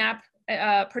SNAP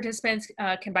participants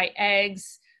can buy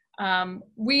eggs. And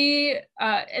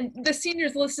the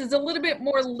seniors list is a little bit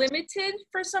more limited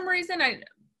for some reason. I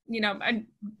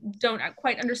don't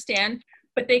quite understand,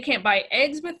 but they can't buy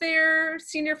eggs with their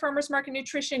senior farmers market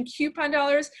nutrition coupon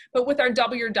dollars. But with our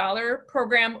Double Your Dollar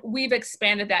program, we've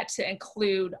expanded that to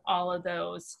include all of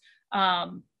those,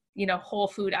 whole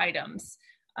food items.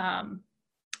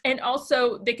 And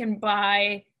also they can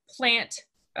buy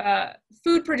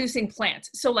food producing plants.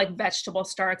 So like vegetable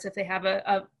starts, if they have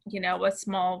a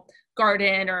small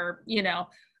garden, or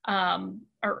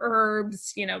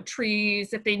herbs,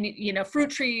 trees, if they need, fruit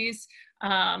trees,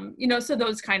 so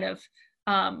those kind of,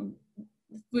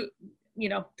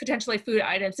 potentially food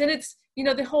items. And it's,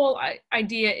 the whole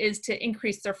idea is to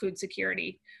increase their food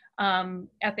security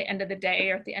at the end of the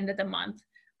day or at the end of the month.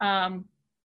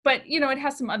 But, it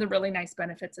has some other really nice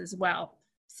benefits as well,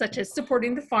 such as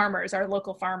supporting the farmers, our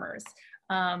local farmers.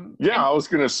 I was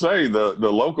going to say the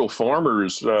local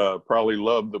farmers probably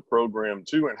love the program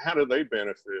too. And how do they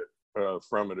benefit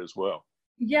from it as well?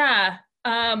 Yeah,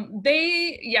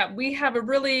 we have a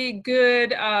really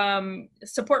good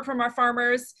support from our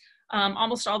farmers.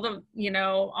 Almost all the,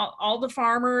 all the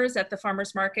farmers at the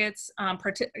farmers markets,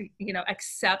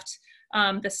 accept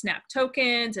the SNAP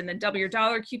tokens and the Double Your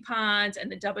Dollar coupons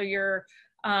and the Double Your,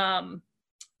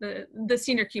 the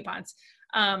senior coupons.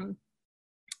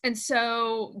 And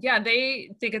so, they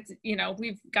think it's,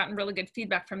 we've gotten really good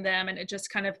feedback from them, and it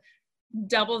just kind of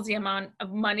doubles the amount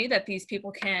of money that these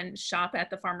people can shop at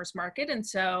the farmer's market. And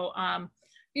so, I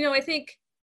think,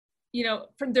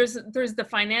 there's the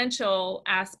financial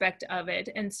aspect of it.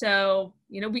 And so,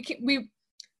 the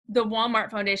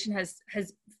Walmart Foundation has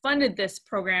funded this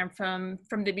program from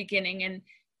the beginning. And,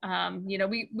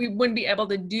 we wouldn't be able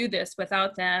to do this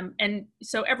without them. And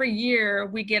so every year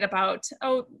we get about,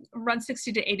 around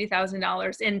 $60,000 to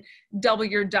 $80,000 in Double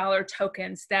Your Dollar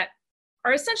tokens that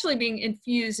are essentially being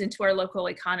infused into our local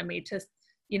economy to,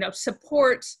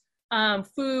 support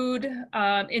food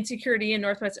insecurity in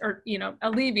Northwest, or,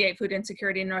 alleviate food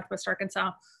insecurity in Northwest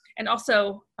Arkansas. And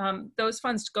also those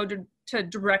funds go to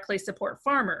directly support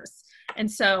farmers. And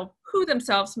so who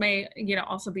themselves may,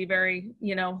 also be very,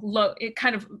 low, it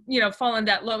kind of, fall in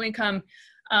that low income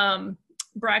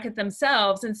bracket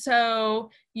themselves. And so,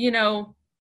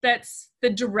 that's the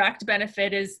direct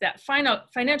benefit, is that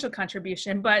financial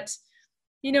contribution. But,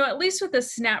 at least with the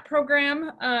SNAP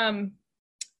program,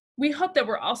 we hope that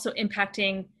we're also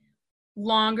impacting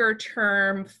longer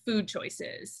term food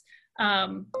choices.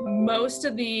 Most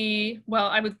of it's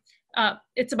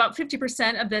about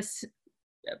 50% of this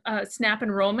SNAP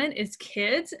enrollment is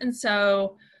kids. And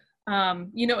so,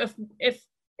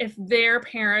 if their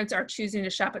parents are choosing to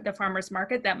shop at the farmer's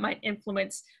market, that might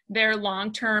influence their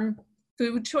long-term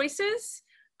food choices.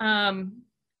 And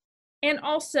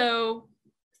also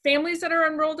families that are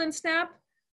enrolled in SNAP,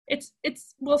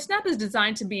 SNAP is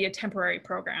designed to be a temporary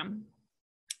program.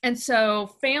 And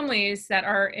so families that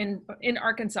are in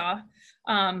Arkansas,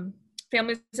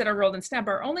 families that are enrolled in SNAP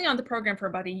are only on the program for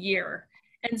about a year.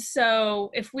 And so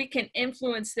if we can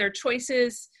influence their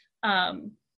choices,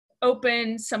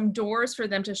 open some doors for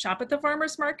them to shop at the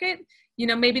farmer's market,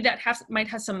 maybe that might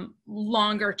have some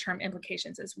longer term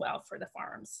implications as well for the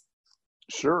farms.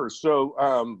 Sure.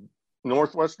 So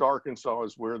Northwest Arkansas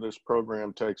is where this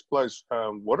program takes place.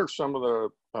 What are some of the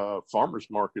farmers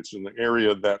markets in the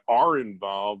area that are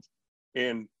involved?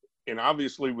 And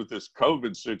obviously with this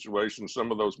COVID situation,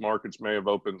 some of those markets may have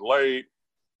opened late.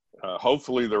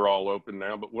 Hopefully they're all open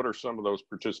now, but what are some of those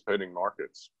participating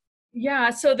markets? Yeah,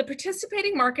 so the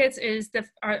participating markets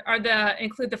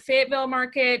include the Fayetteville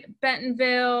market,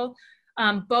 Bentonville,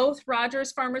 both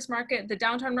Rogers Farmers Market, the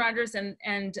downtown Rogers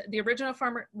and the original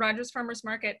Rogers Farmers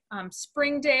Market,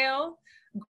 Springdale,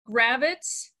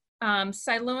 Gravette,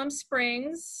 Siloam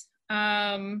Springs,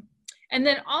 and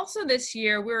then also this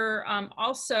year we're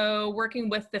also working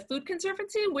with the Food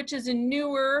Conservancy, which is a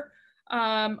newer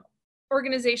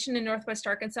organization in Northwest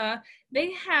Arkansas.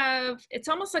 They have, it's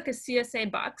almost like a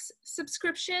CSA box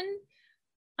subscription,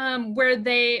 where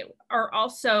they are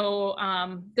also,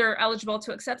 they're eligible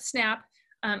to accept SNAP.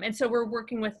 And so we're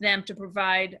working with them to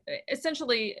provide,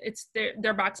 essentially it's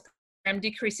their box program,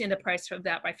 decreasing the price of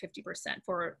that by 50%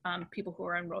 for people who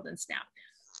are enrolled in SNAP.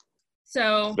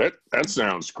 So that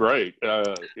sounds great.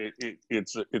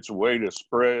 It's a way to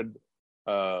spread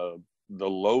the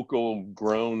local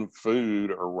grown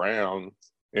food around,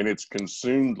 and it's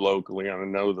consumed locally. And I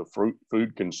know the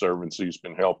Food Conservancy has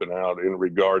been helping out in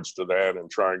regards to that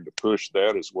and trying to push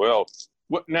that as well.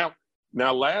 What now?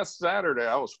 Last Saturday,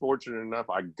 I was fortunate enough,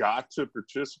 I got to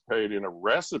participate in a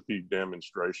recipe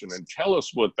demonstration. And tell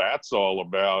us what that's all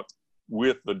about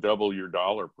with the Double Your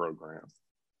Dollar program.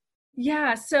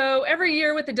 Yeah, so every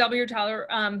year with the Double Your Dollar,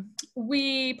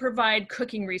 we provide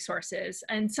cooking resources.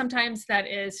 And sometimes that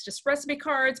is just recipe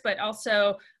cards, but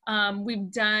also we've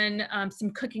done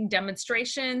some cooking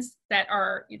demonstrations that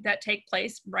take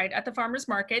place right at the farmer's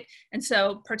market. And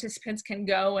so participants can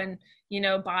go and,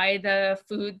 buy the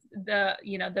food, the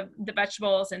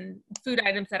vegetables and food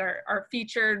items that are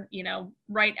featured,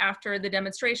 right after the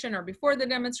demonstration or before the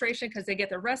demonstration, because they get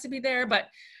the recipe there. But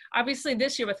obviously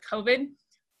this year with COVID,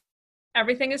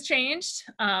 everything has changed.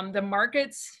 The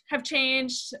markets have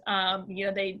changed.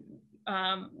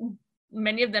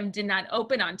 Many of them did not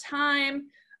open on time.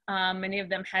 Many of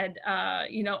them had,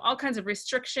 all kinds of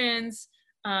restrictions.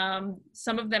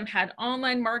 Some of them had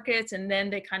online markets, and then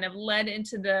they kind of led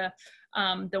into the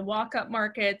walk-up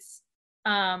markets.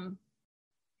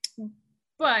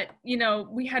 But,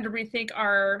 we had to rethink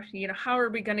our, how are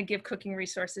we going to give cooking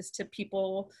resources to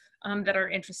people that are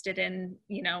interested in,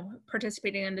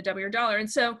 participating in the Double Your Dollar. And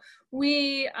so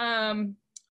we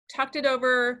talked it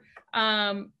over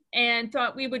and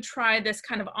thought we would try this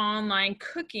kind of online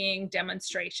cooking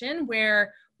demonstration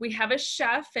where we have a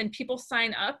chef and people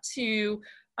sign up to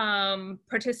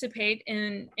participate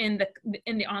in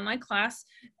the online class.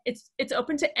 It's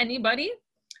open to anybody.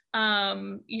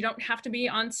 You don't have to be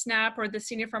on SNAP or the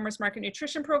Senior Farmers Market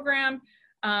Nutrition Program.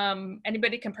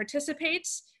 Anybody can participate.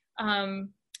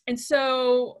 And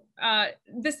so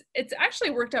it's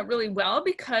actually worked out really well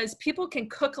because people can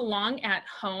cook along at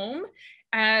home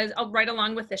right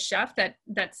along with the chef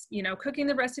that's cooking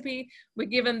the recipe. We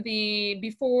give them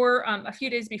a few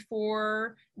days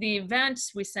before the event,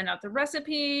 we send out the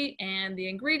recipe and the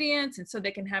ingredients, and so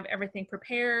they can have everything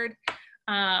prepared.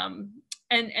 And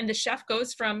the chef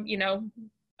goes from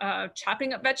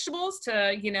chopping up vegetables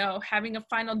to having a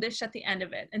final dish at the end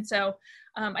of it. And so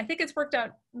I think it's worked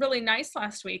out really nice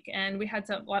last week, and we had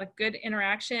a lot of good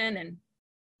interaction,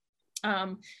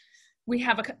 and we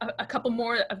have a couple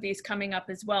more of these coming up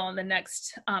as well in the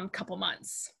next couple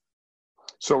months.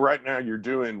 So right now you're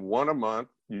doing one a month.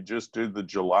 You just did the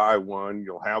July one.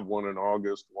 You'll have one in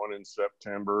August, one in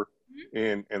September,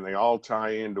 and they all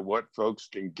tie into what folks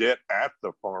can get at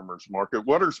the farmers market.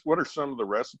 What are some of the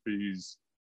recipes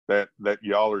that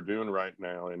y'all are doing right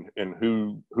now, and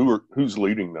who's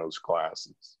leading those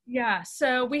classes? Yeah,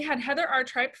 so we had Heather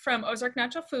Artripe from Ozark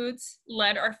Natural Foods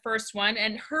led our first one,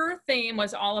 and her theme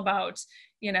was all about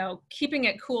keeping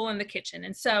it cool in the kitchen.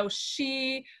 And so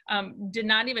she did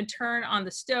not even turn on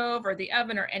the stove or the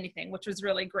oven or anything, which was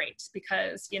really great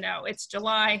because it's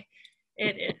July.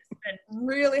 It's been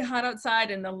really hot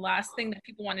outside, and the last thing that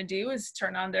people want to do is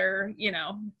turn on their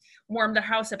warm their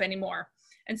house up anymore.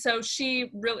 And so she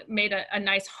really made a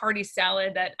nice hearty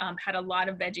salad that had a lot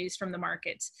of veggies from the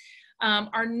market.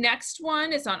 Our next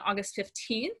one is on August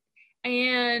 15th.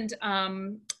 And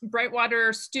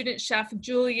Brightwater student chef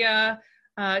Julia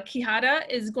Quijada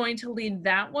is going to lead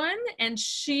that one. And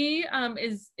she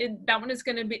that one is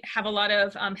going to have a lot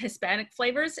of Hispanic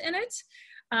flavors in it.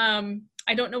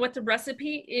 I don't know what the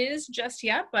recipe is just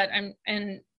yet, but I'm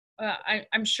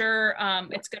sure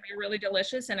it's going to be really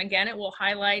delicious. And again, it will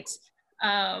highlight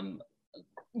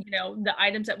the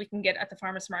items that we can get at the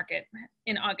farmers market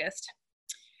in August.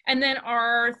 And then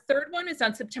our third one is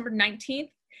on September 19th.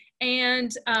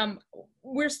 And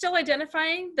we're still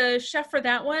identifying the chef for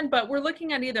that one, but we're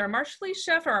looking at either a Marshallese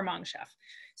chef or a Hmong chef.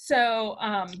 So,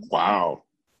 wow.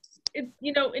 In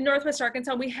Northwest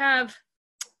Arkansas, we have,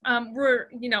 we're,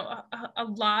 a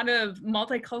lot of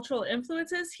multicultural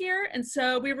influences here. And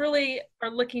so we really are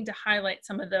looking to highlight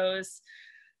some of those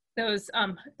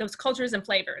cultures and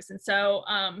flavors. And so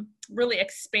really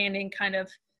expanding kind of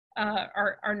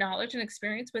our knowledge and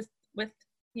experience with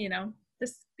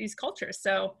these cultures.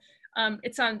 So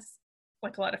it sounds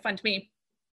like a lot of fun to me.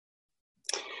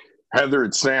 Heather,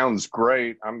 it sounds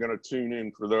great. I'm going to tune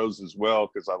in for those as well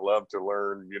because I love to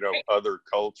learn, other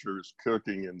cultures,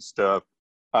 cooking and stuff.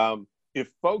 if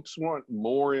folks want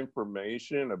more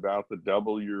information about the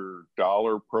Double Your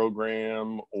Dollar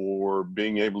program or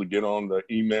being able to get on the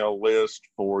email list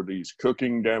for these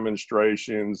cooking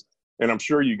demonstrations, and I'm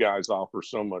sure you guys offer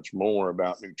so much more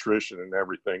about nutrition and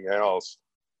everything else,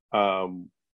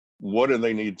 what do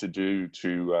they need to do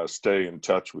to stay in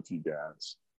touch with you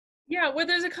guys? Yeah, well,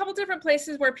 there's a couple different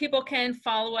places where people can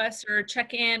follow us or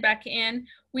check back in.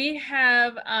 We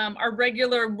have our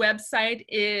regular website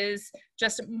is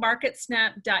just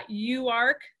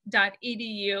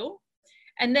marketsnap.uark.edu.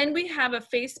 And then we have a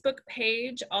Facebook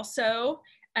page also.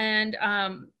 And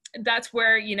that's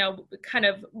where, kind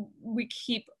of we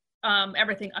keep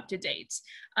everything up to date.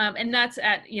 And that's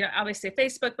at, obviously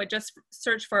Facebook, but just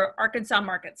search for Arkansas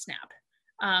Market Snap.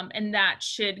 And that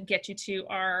should get you to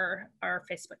our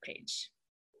Facebook page.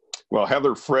 Well,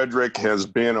 Heather Frederick has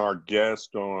been our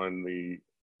guest on the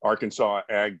Arkansas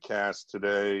AgCast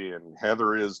today, and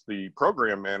Heather is the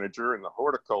program manager in the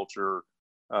horticulture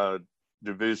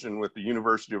division with the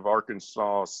University of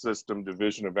Arkansas System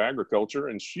Division of Agriculture,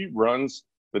 and she runs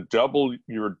the Double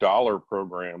Your Dollar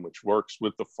program, which works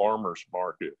with the farmers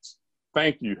markets.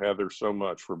 Thank you, Heather, so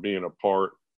much for being a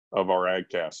part of our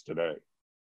AgCast today.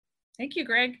 Thank you,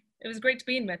 Greg. It was great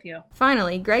being with you.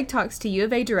 Finally, Greg talks to U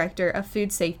of A Director of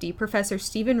Food Safety, Professor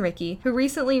Stephen Rickey, who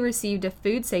recently received a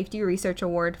Food Safety Research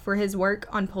Award for his work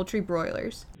on poultry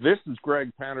broilers. This is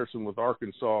Greg Patterson with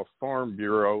Arkansas Farm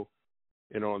Bureau,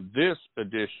 and on this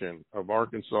edition of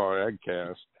Arkansas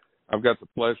AgCast, I've got the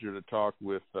pleasure to talk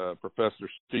with Professor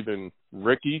Stephen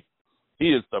Rickey.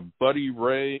 He is the Buddy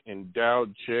Ray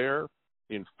Endowed Chair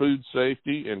in Food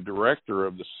Safety and Director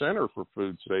of the Center for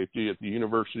Food Safety at the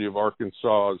University of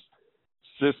Arkansas's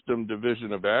System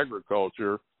Division of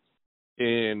Agriculture.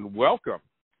 And welcome.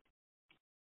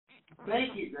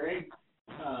 Thank you, Greg.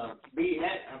 I'm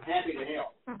happy to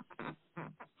help.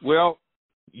 Well,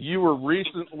 you were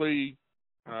recently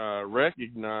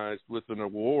recognized with an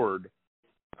award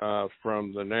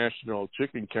from the National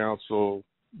Chicken Council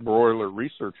Broiler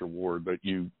Research Award that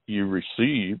you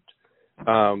received.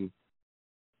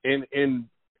 And in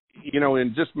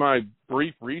just my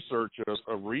brief research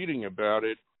of reading about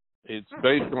it, it's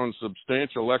based on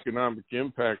substantial economic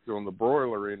impact on the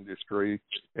broiler industry,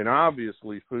 and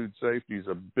obviously food safety is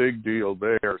a big deal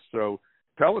there. So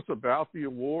tell us about the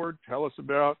award. Tell us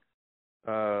about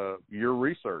your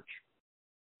research.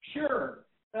 Sure.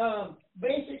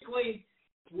 Basically,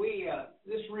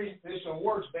 this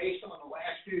award's based on the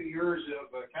last few years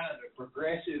of kind of a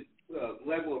progressive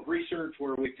level of research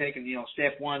where we've taken,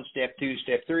 step 1, step 2,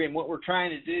 step 3, and what we're trying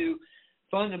to do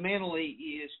fundamentally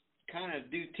is kind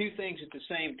of do two things at the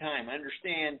same time.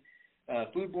 Understand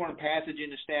foodborne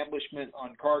pathogen establishment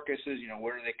on carcasses,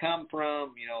 where do they come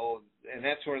from, and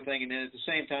that sort of thing, and then at the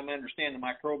same time understand the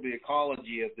microbial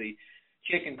ecology of the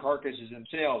chicken carcasses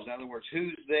themselves. In other words,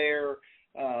 who's there,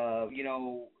 are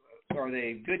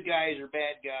they good guys or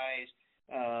bad guys,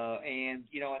 and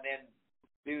then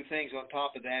do things on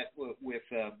top of that with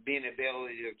being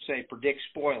ability to, say, predict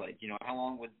spoilage. How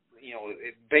long would,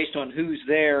 based on who's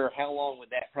there, how long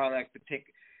would that product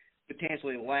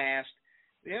potentially last?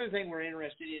 The other thing we're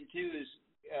interested in, too, is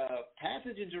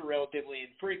pathogens are relatively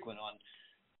infrequent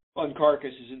on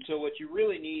carcasses, and so what you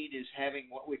really need is having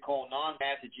what we call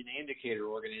non-pathogen indicator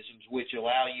organisms, which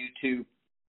allow you to,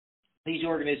 these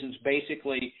organisms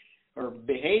basically or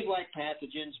behave like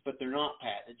pathogens, but they're not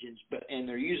pathogens, and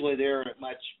they're usually there at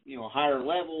much higher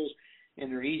levels,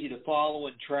 and they're easy to follow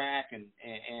and track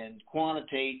and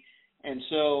quantitate. And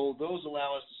so those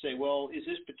allow us to say, well, is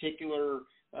this particular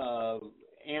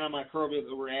antimicrobial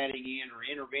that we're adding in or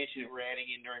intervention that we're adding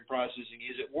in during processing,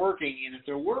 is it working? And if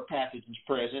there were pathogens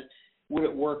present, would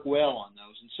it work well on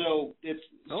those? And so it's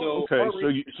okay.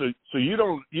 So you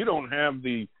don't have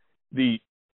the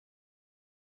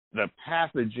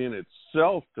pathogen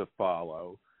itself to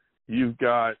follow. You've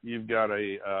got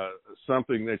a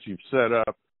something that you've set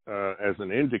up as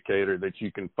an indicator that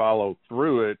you can follow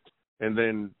through it and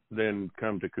then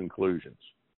come to conclusions.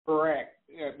 Correct.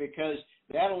 Yeah, because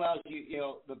that allows you,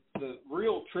 the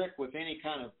real trick with any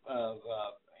kind of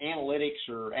analytics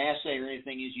or assay or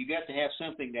anything is you got to have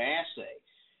something to assay.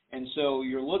 And so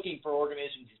you're looking for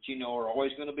organisms that are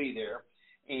always going to be there,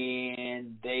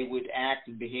 and they would act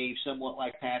and behave somewhat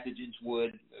like pathogens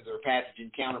would, their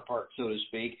pathogen counterpart, so to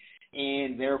speak,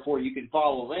 and therefore you can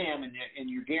follow them, and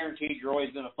you're guaranteed you're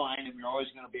always going to find them. You're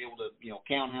always going to be able to,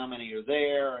 count how many are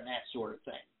there and that sort of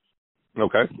thing.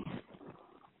 Okay.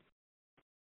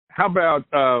 How about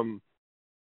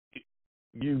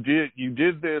you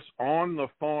did this on the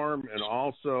farm and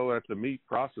also at the meat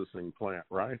processing plant,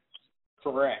 right?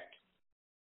 Correct.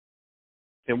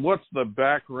 And what's the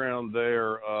background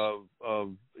there of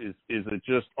is it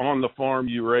just on the farm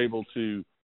you were able to,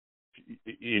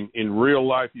 in real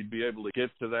life, you'd be able to get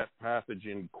to that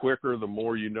pathogen quicker the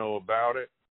more you know about it?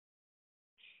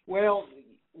 Well,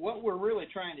 what we're really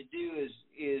trying to do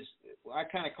is I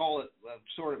kind of call it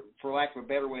sort of, for lack of a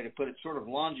better way to put it, sort of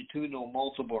longitudinal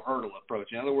multiple hurdle approach.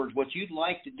 In other words, what you'd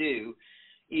like to do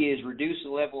is reduce the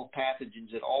level of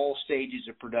pathogens at all stages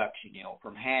of production,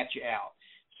 from hatch out.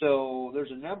 So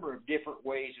there's a number of different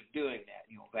ways of doing that,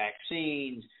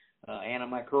 vaccines,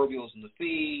 antimicrobials in the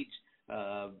feeds,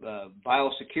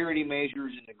 biosecurity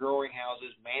measures in the growing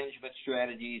houses, management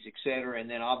strategies, et cetera, and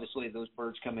then obviously those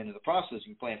birds come into the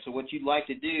processing plant. So what you'd like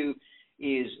to do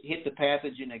is hit the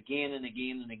pathogen again and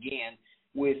again and again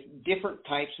with different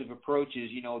types of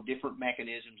approaches, different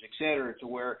mechanisms, et cetera, to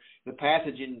where the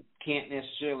pathogen can't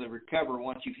necessarily recover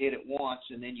once you've hit it once,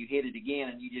 and then you hit it again,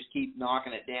 and you just keep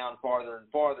knocking it down farther and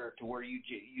farther to where you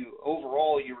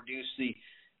overall you reduce the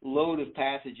load of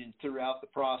pathogens throughout the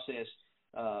process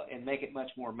and make it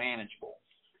much more manageable.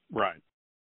 Right.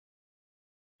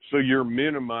 So you're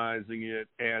minimizing it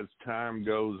as time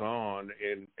goes on,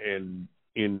 and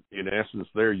in essence,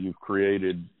 there you've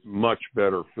created much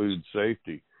better food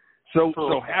safety. So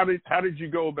how did you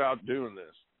go about doing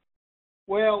this?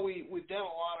 Well, we've done a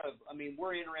lot of.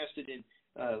 We're interested in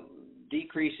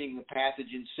decreasing the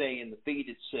pathogens, say, in the feed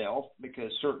itself,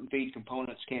 because certain feed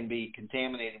components can be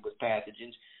contaminated with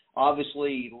pathogens.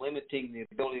 Obviously, limiting the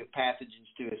ability of pathogens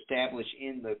to establish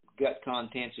in the gut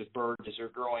contents of birds as they're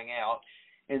growing out,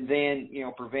 and then,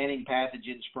 preventing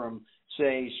pathogens from,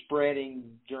 say, spreading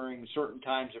during certain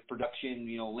times of production,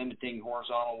 limiting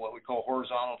what we call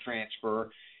horizontal transfer.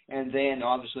 And then,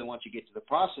 obviously, once you get to the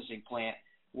processing plant,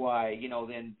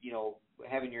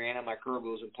 having your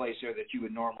antimicrobials in place there that you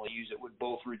would normally use, it would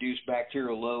both reduce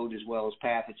bacterial load as well as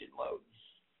pathogen load.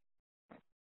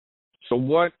 So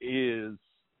what is,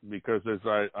 because as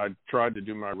I tried to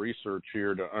do my research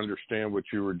here to understand what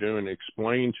you were doing,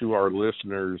 explain to our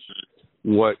listeners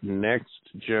what next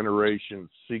generation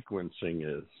sequencing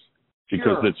is,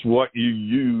 because Sure. It's what you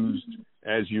used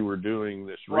as you were doing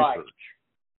this research.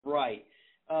 Right.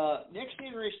 Next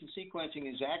generation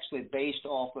sequencing is actually based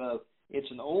off of, it's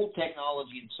an old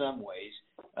technology in some ways.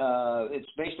 It's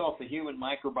based off the Human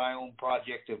Microbiome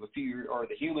Project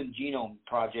the Human Genome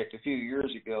Project a few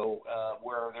years ago,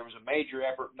 where there was a major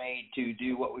effort made to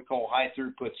do what we call high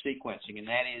throughput sequencing, and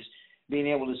that is being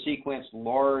able to sequence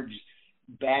large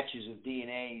batches of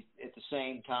DNA at the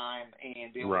same time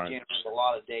and be able to generate a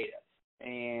lot of data.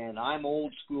 And I'm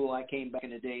old school. I came back in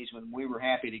the days when we were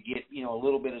happy to get, a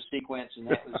little bit of sequence, and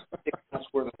that was 6 months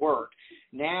worth of work.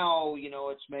 Now,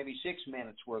 it's maybe 6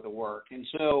 minutes worth of work. And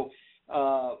so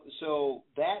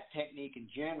that technique in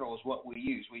general is what we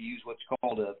use. We use what's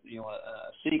called a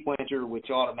sequencer, which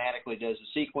automatically does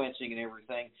the sequencing and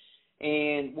everything.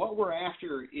 And what we're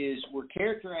after is we're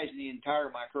characterizing the entire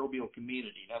microbial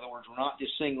community. In other words, we're not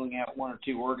just singling out one or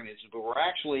two organisms, but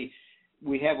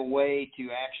we have a way to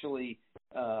actually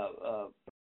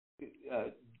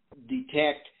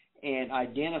detect and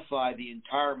identify the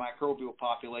entire microbial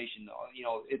population.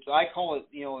 I call it,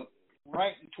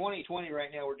 right in 2020 right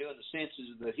now, we're doing the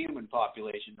census of the human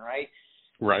population, right?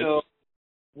 Right. So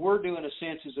we're doing a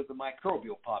census of the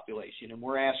microbial population, and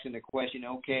we're asking the question,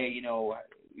 okay,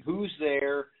 who's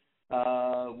there,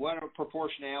 what are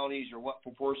proportionalities or what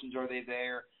proportions are they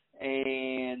there,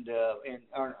 and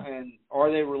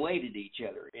are they related to each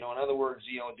other? In other words,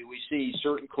 do we see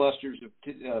certain clusters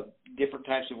of different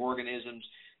types of organisms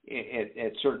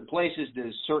at certain places?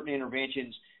 Does certain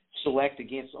interventions select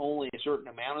against only a certain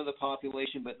amount of the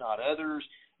population but not others?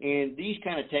 And these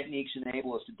kind of techniques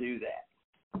enable us to do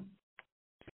that.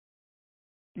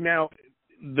 Now,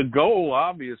 the goal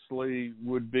obviously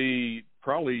would be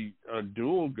probably a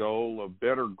dual goal of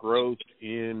better growth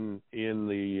in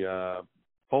the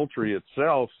poultry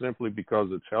itself, simply because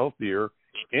it's healthier,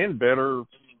 and better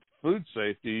food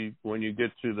safety when you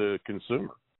get to the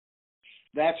consumer.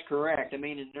 That's correct.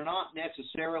 They're not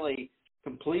necessarily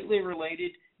completely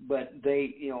related, but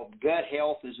they, gut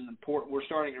health is we're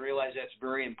starting to realize that's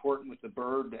very important with the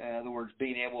bird. In other words,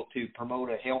 being able to promote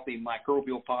a healthy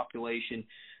microbial population.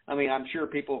 I'm sure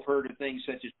people have heard of things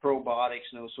such as probiotics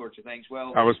and those sorts of things.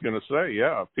 Well, I was going to say,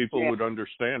 people would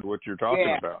understand what you're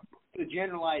talking about. The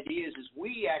general idea is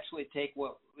we actually take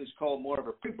what is called more of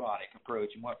a prebiotic approach.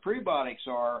 And what prebiotics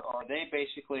are they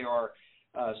basically are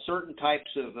certain types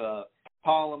of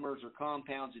polymers or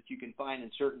compounds that you can find in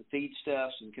certain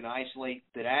feedstuffs and can isolate,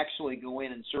 that actually go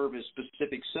in and serve as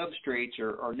specific substrates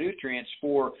or nutrients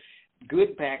for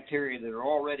good bacteria that are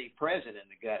already present in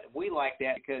the gut. We like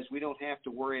that because we don't have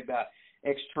to worry about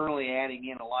externally adding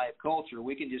in a live culture.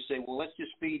 We can just say, well, let's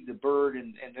just feed the bird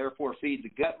and therefore feed the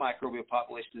gut microbial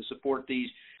population to support these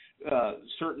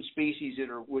certain species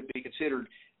that would be considered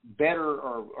better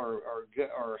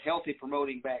or healthy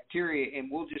promoting bacteria, and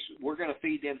we're going to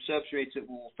feed them substrates that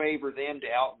will favor them to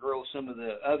outgrow some of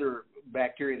the other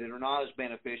bacteria that are not as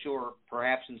beneficial or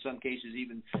perhaps in some cases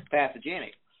even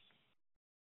pathogenic.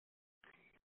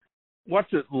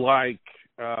 What's it like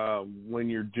when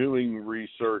you're doing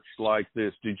research like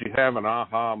this? Did you have an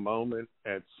aha moment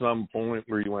at some point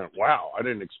where you went, wow, I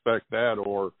didn't expect that,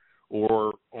 or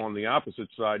on the opposite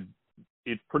side,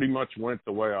 it pretty much went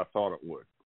the way I thought it would?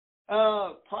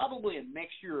 Probably a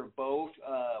mixture of both.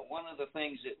 One of the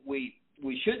things that we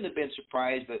shouldn't have been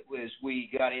surprised, but as we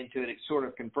got into it, it sort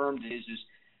of confirmed it, is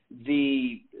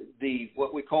the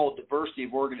what we call diversity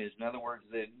of organisms. In other words,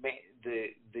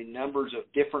 the numbers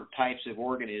of different types of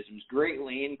organisms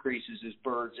greatly increases as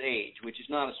birds age, which is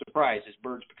not a surprise as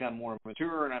birds become more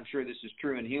mature, and I'm sure this is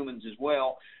true in humans as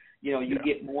well. You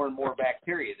get more and more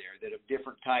bacteria there that of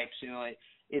different types.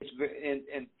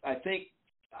 And I think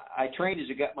I trained as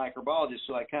a gut microbiologist,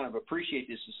 so I kind of appreciate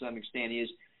this to some extent, is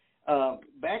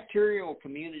bacterial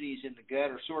communities in the gut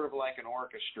are sort of like an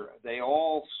orchestra. They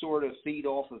all sort of feed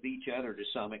off of each other to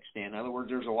some extent. In other words,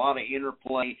 there's a lot of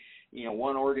interplay.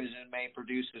 One organism may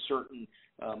produce a certain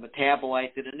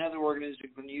metabolite that another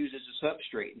organism can use as a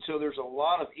substrate. And so there's a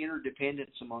lot of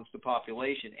interdependence amongst the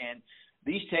population. And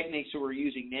these techniques that we're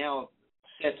using now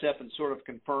sets up and sort of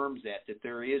confirms that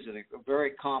there is a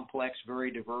very complex,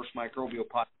 very diverse microbial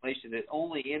population that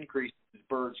only increases as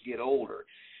birds get older.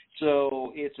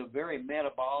 So it's a very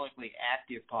metabolically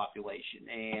active population.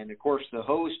 And, of course, the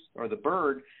host or the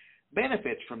bird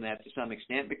benefits from that to some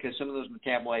extent because some of those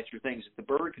metabolites are things that the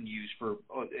bird can use for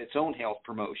its own health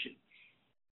promotion.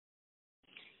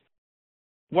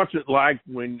 What's it like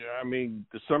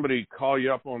does somebody call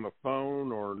you up on the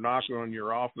phone or knock on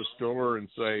your office door and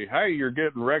say, hey, you're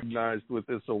getting recognized with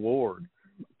this award?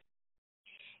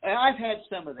 I've had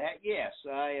some of that, yes.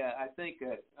 I think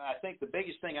the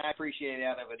biggest thing I appreciate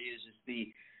out of it is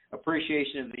the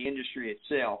appreciation of the industry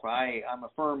itself. I'm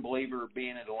a firm believer,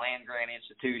 being at a land-grant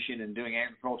institution and doing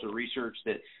agricultural research,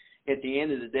 that at the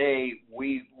end of the day,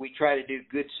 we try to do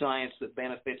good science that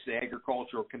benefits the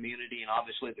agricultural community and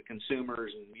obviously the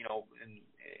consumers and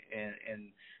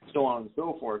so on and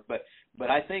so forth. But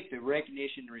I think the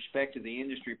recognition and respect of the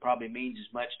industry probably means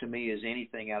as much to me as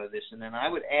anything out of this. And then I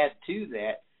would add to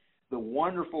that the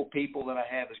wonderful people that I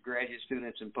have as graduate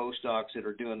students and postdocs that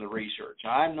are doing the research.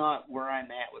 I'm not where I'm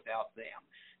at without them.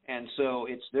 And so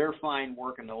it's their fine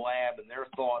work in the lab and their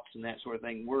thoughts and that sort of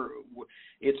thing.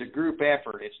 It's a group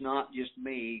effort. It's not just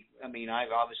me. I mean, I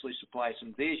obviously supply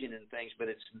some vision and things, but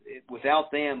without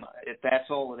them, that's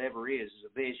all it ever is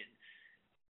a vision.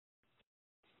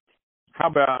 How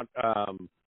about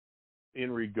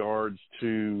in regards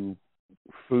to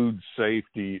food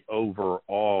safety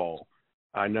overall?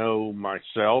 I know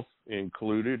myself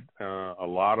included, a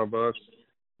lot of us,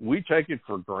 we take it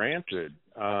for granted,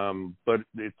 but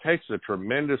it takes a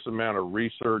tremendous amount of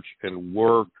research and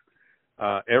work.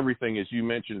 Everything, as you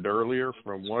mentioned earlier,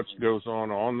 from what goes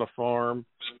on the farm,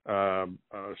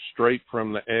 straight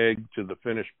from the egg to the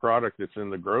finished product that's in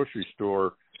the grocery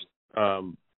store.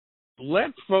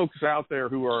 Let folks out there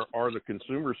who are the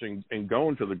consumers and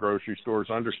going to the grocery stores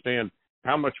understand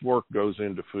how much work goes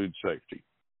into food safety.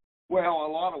 Well,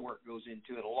 a lot of work goes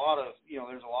into it.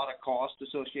 There's a lot of cost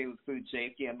associated with food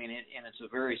safety. I mean,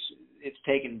 it's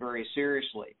taken very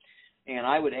seriously. And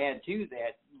I would add to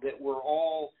that we're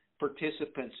all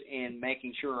participants in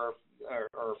making sure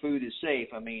our food is safe.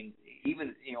 I mean,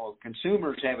 even,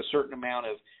 consumers have a certain amount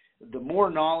of, the more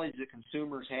knowledge the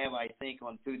consumers have, I think,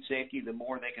 on food safety, the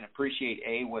more they can appreciate,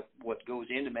 what goes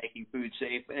into making food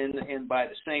safe. And by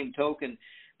the same token,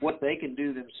 what they can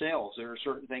do themselves. There are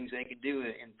certain things they can do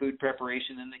in food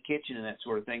preparation in the kitchen and that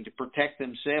sort of thing to protect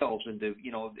themselves and to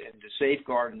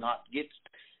safeguard and not get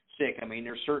sick. I mean,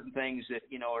 there's certain things that,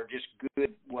 are just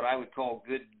good, what I would call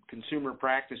good consumer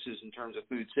practices in terms of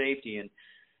food safety.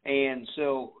 And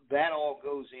so that all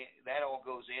goes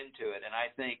into it. And I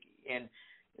think, and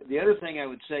the other thing I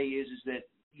would say is that,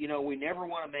 we never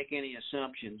want to make any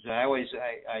assumptions.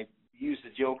 I use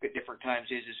the joke at different times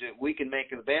is that we can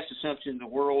make the best assumption in the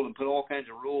world and put all kinds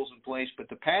of rules in place, but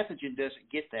the pathogen doesn't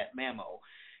get that memo.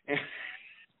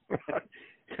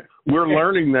 We're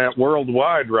learning that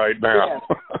worldwide right now.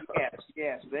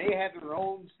 Yes. They have their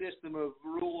own system of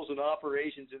rules and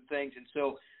operations and things, and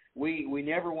so we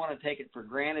never want to take it for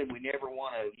granted. We never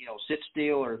want to, sit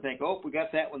still or think, we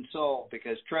got that one solved,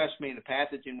 because trust me, the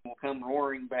pathogen will come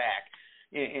roaring back.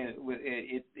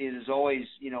 it is always,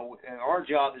 our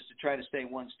job is to try to stay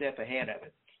one step ahead of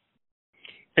it.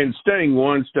 And staying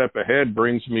one step ahead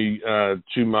brings me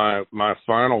to my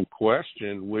final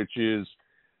question, which is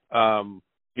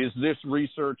this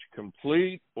research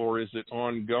complete, or is it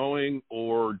ongoing,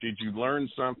 or did you learn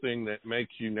something that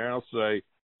makes you now say,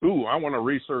 ooh, I want to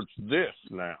research this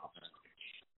now?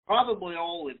 Probably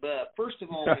all of the above. First of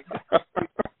all,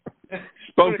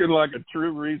 spoken like a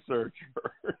true researcher.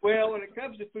 Well, when it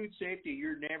comes to food safety,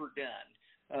 you're never done.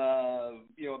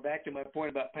 Back to my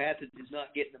point about pathogens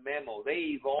not getting the memo.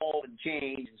 They evolve and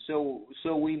change, and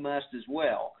so we must as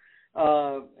well.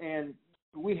 And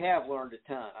we have learned a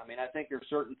ton. I mean, I think there are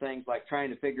certain things like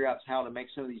trying to figure out how to make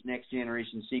some of these next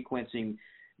generation sequencing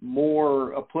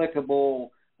more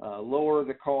applicable, lower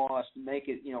the cost, make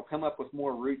it, come up with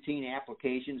more routine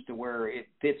applications to where it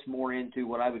fits more into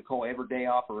what I would call everyday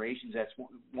operations. That's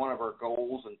one of our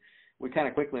goals, and we kind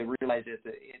of quickly realized at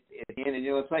the end, and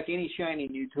it's like any shiny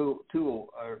new tool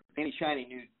or any shiny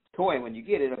new toy. When you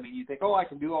get it, I mean, you think, oh, I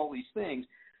can do all these things.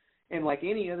 And like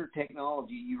any other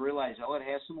technology, you realize, oh, it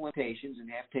has some limitations, and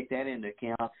you have to take that into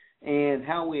account. And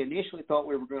how we initially thought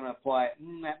we were going to apply it,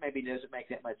 that maybe doesn't make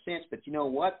that much sense. But you know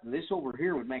what? This over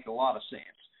here would make a lot of sense.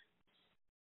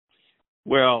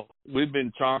 Well, we've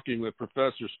been talking with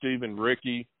Professor Stephen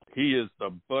Rickey. He is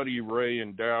the Buddy Ray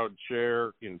Endowed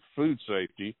Chair in Food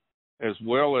Safety, as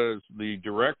well as the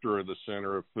Director of the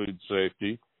Center of Food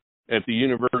Safety at the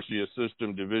University of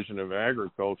System Division of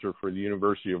Agriculture for the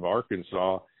University of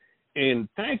Arkansas. And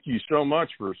thank you so much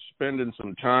for spending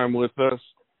some time with us.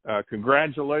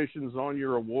 Congratulations on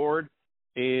your award.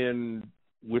 And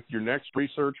with your next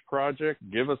research project,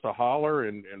 give us a holler,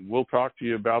 and we'll talk to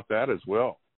you about that as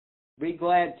well. Be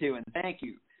glad to, and thank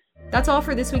you. That's all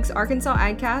for this week's Arkansas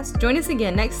AgCast. Join us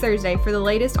again next Thursday for the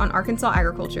latest on Arkansas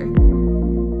agriculture.